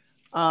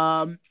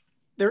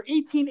 They're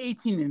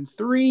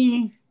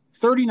 18-3,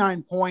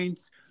 39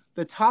 points.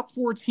 The top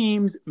 4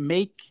 teams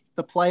make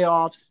the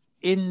playoffs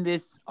in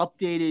this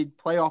updated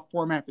playoff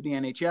format for the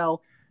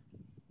NHL.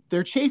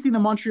 They're chasing the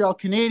Montreal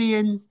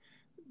Canadiens.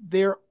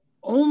 They're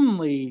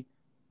only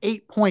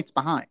 8 points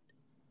behind.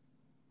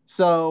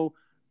 So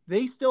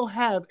they still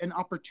have an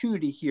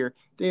opportunity here.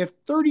 They have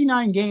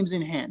 39 games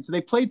in hand. So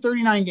they played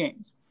 39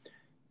 games.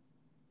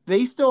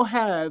 They still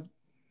have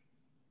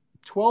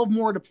 12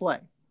 more to play.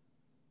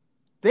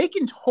 They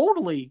can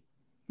totally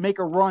make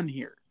a run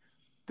here.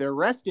 They're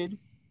rested.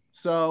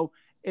 So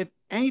if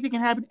anything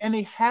can happen, and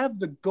they have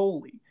the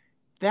goalie,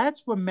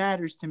 that's what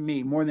matters to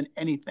me more than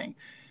anything.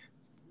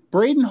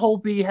 Braden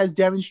Holtby has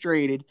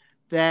demonstrated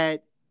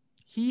that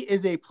he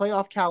is a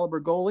playoff caliber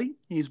goalie.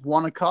 He's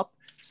won a cup,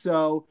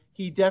 so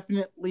he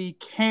definitely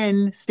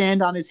can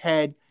stand on his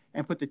head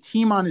and put the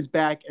team on his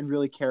back and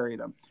really carry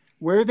them.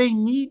 Where they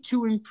need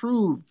to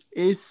improve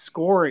is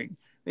scoring.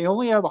 They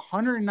only have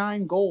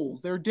 109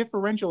 goals. Their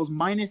differential is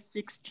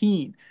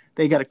 -16.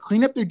 They got to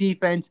clean up their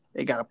defense.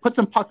 They got to put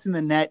some pucks in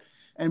the net.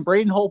 And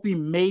Braden Holtby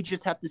may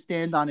just have to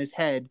stand on his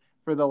head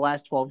for the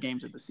last 12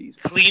 games of the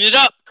season. Clean it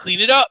up. Clean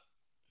it up.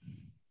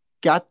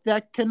 Got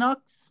that,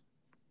 Canucks?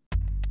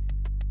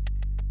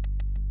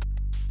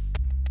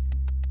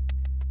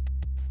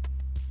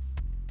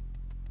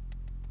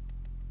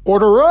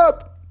 Order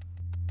up!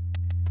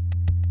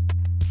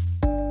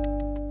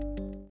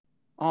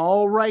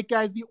 All right,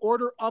 guys, the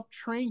Order Up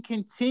train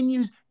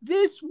continues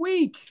this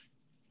week.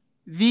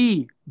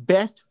 The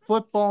best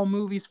football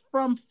movies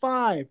from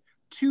 5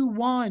 to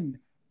 1.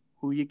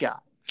 Who you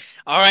got?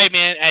 All right,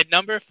 man. At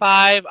number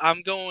 5,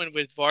 I'm going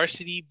with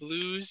Varsity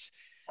Blues.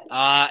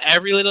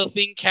 Every little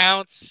thing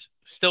counts.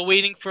 Still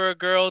waiting for a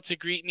girl to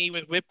greet me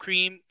with whipped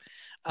cream.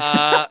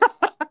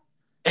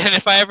 And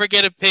if I ever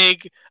get a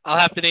pig, I'll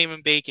have to name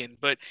him Bacon.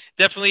 But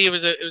definitely, it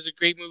was a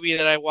great movie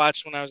that I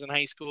watched when I was in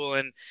high school,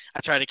 and I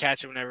try to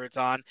catch it whenever it's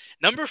on.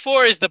 Number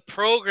 4 is The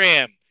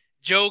Program.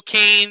 Joe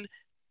Kane,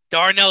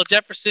 Darnell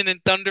Jefferson,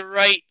 and Thunder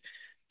Wright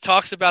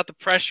talks about the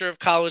pressure of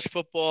college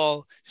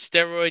football,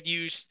 steroid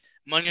use,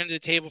 money under the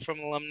table from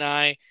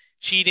alumni,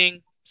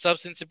 cheating,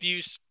 substance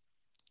abuse.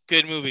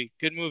 Good movie.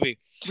 Good movie.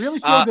 Really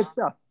feel good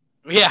stuff.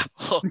 Yeah,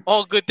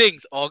 all good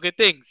things. All good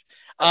things.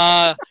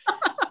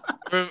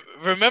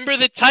 Remember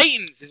the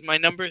Titans is my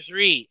number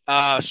 3.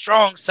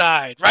 Strong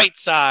side, right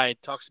side.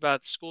 Talks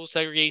about school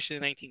segregation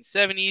in the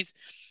 1970s.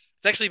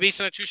 It's actually based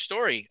on a true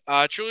story.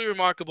 Truly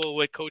remarkable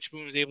what Coach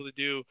Boone was able to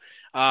do,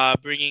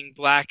 bringing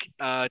black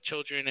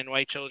children and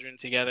white children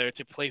together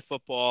to play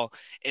football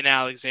in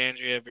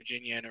Alexandria,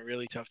 Virginia, in a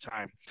really tough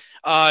time.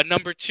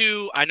 Number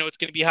 2, I know it's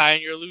going to be high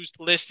on your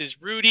list,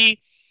 is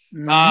Rudy.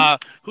 Mm-hmm.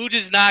 Who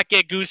does not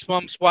get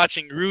goosebumps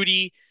watching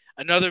Rudy?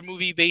 Another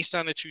movie based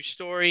on a true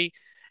story.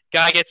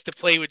 Guy gets to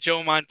play with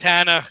Joe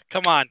Montana.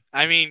 Come on.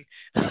 I mean,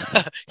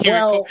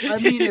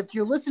 if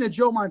you listen to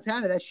Joe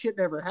Montana, that shit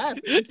never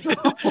happened. So.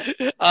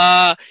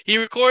 He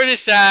recorded a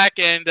sack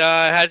and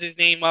has his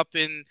name up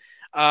in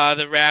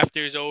the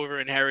rafters over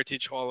in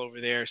Heritage Hall over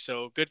there.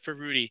 So good for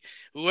Rudy,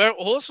 who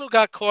also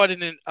got caught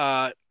in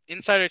an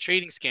insider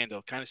trading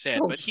scandal. Kind of sad,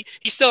 but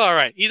he's still all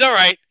right. He's all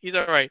right. He's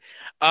all right.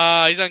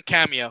 He's on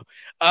Cameo.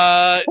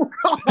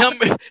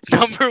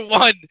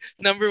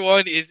 Number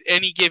one is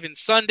Any Given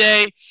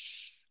Sunday.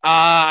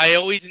 I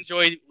always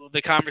enjoyed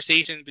the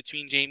conversation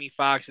between Jamie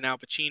Foxx and Al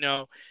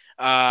Pacino,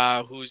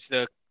 who's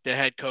the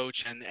head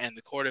coach and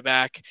the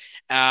quarterback.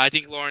 I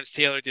think Lawrence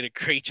Taylor did a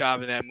great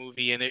job in that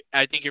movie, and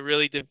I think it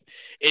really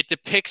it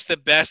depicts the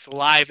best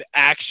live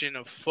action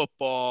of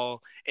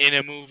football in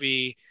a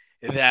movie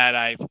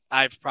that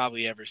I've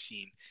probably ever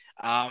seen.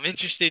 I'm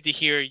interested to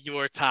hear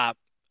your top.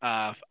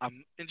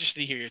 I'm interested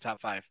to hear your top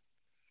 5.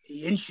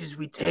 The inches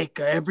we take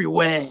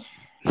everywhere.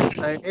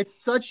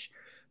 It's such.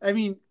 I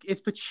mean,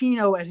 it's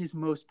Pacino at his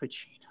most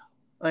Pacino.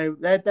 Like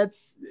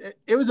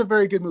it was a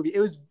very good movie. It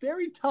was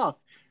very tough.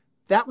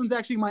 That one's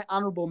actually my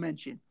honorable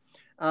mention.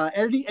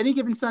 Any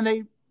Given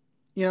Sunday,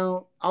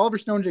 Oliver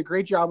Stone did a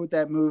great job with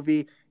that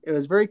movie. It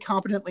was very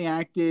competently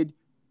acted.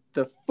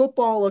 The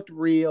football looked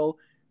real.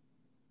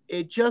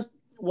 It just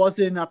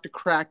wasn't enough to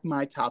crack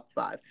my top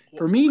 5.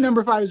 For me,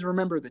 number 5 is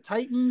Remember the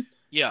Titans.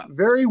 Yeah.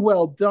 Very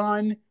well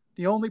done.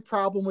 The only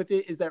problem with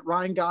it is that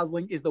Ryan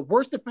Gosling is the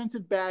worst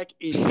defensive back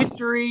in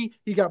history.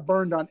 He got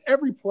burned on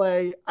every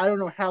play. I don't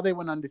know how they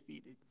went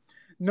undefeated.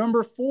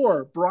 Number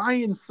 4,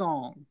 Brian's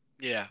Song.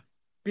 Yeah.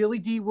 Billy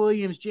D.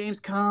 Williams, James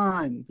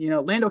Caan,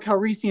 Lando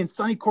Calrissian,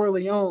 Sonny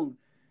Corleone.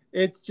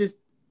 It's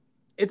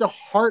it's a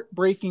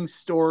heartbreaking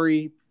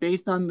story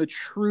based on the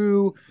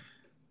true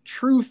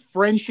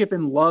friendship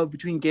and love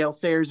between Gale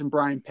Sayers and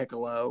Brian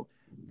Piccolo.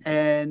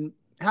 And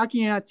how can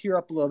you not tear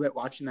up a little bit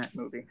watching that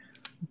movie?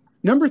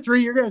 Number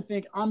 3, you're going to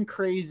think I'm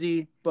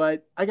crazy,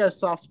 but I got a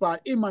soft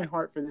spot in my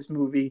heart for this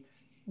movie,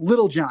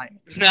 Little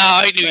Giants. No,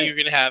 I knew you were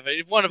going to have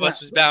it. One of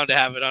us was bound to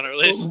have it on our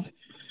list.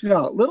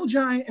 No, Little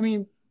Giant, I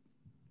mean,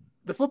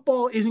 the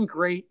football isn't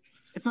great.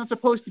 It's not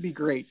supposed to be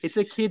great. It's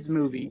a kid's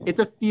movie. It's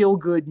a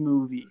feel-good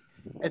movie.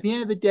 At the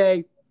end of the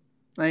day,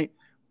 like,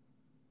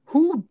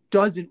 who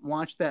doesn't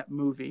watch that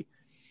movie?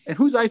 And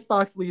who's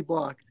Icebox lead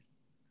blocked?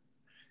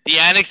 The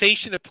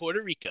annexation of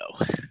Puerto Rico.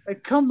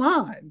 Like, come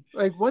on.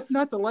 Like, what's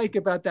not to like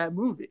about that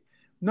movie?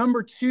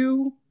 Number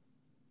 2,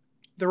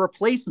 The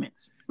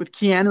Replacements with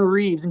Keanu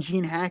Reeves and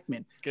Gene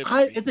Hackman.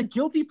 It's a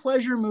guilty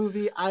pleasure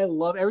movie. I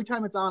love every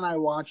time it's on, I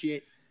watch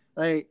it.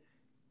 Like,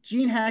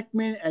 Gene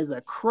Hackman as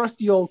a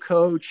crusty old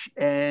coach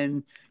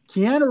and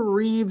Keanu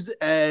Reeves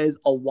as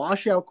a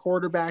washout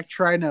quarterback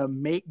trying to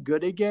make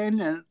good again.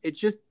 And it's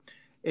just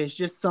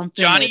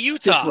something. Johnny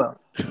Utah.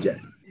 Well.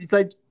 It's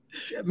like,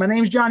 my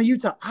name's Johnny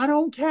Utah. I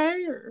don't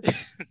care.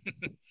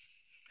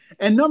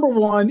 And number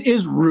 1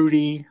 is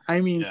Rudy.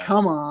 I mean,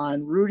 come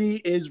on. Rudy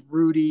is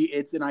Rudy.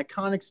 It's an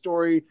iconic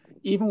story,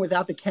 even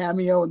without the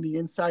cameo and the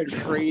insider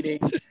trading.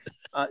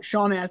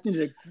 Sean Astin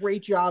did a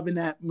great job in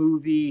that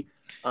movie.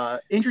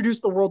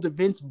 Introduced the world to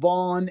Vince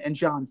Vaughn and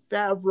Jon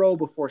Favreau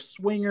before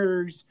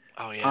Swingers.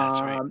 Oh, yeah,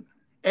 that's right.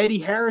 Eddie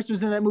Harris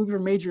was in that movie for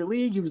Major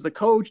League. He was the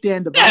coach,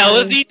 Dan Devine. What the hell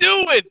is he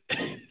doing?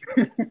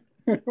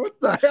 What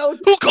the hell?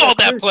 Who called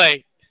that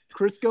play?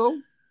 Crisco?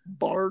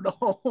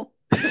 Bardol?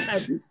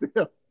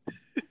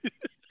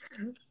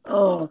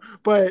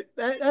 But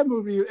that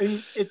movie, I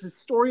mean, it's a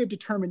story of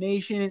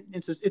determination.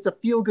 It's a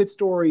feel-good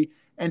story.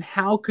 And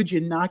how could you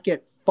not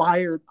get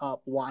fired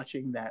up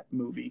watching that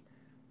movie?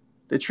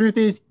 The truth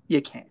is,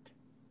 you can't,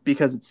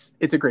 because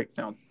it's a great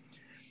film.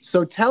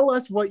 So tell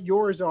us what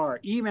yours are.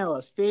 Email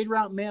us,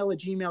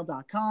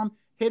 faderoutemail@gmail.com.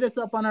 Hit us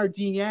up on our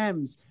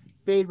DMs,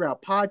 Fade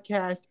Route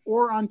Podcast,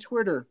 or on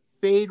Twitter,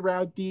 Fade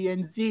Route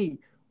DNZ.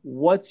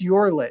 What's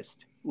your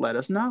list? Let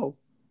us know.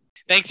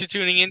 Thanks for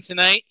tuning in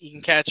tonight. You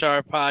can catch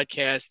our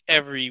podcast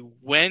every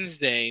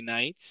Wednesday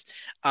nights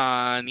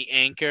on the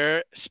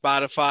Anchor,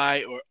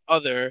 Spotify, or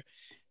other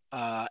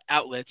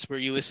outlets where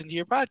you listen to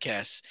your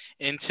podcasts.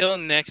 Until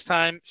next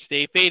time,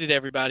 stay faded,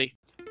 everybody.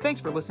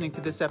 Thanks for listening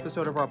to this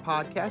episode of our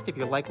podcast. If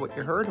you like what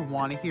you heard and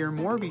want to hear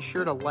more, be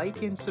sure to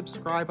like and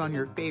subscribe on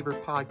your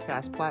favorite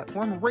podcast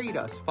platform. Rate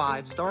us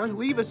 5 stars,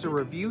 leave us a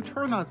review,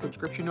 turn on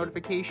subscription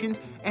notifications,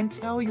 and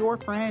tell your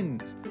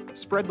friends.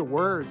 Spread the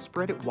word,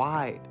 spread it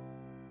wide.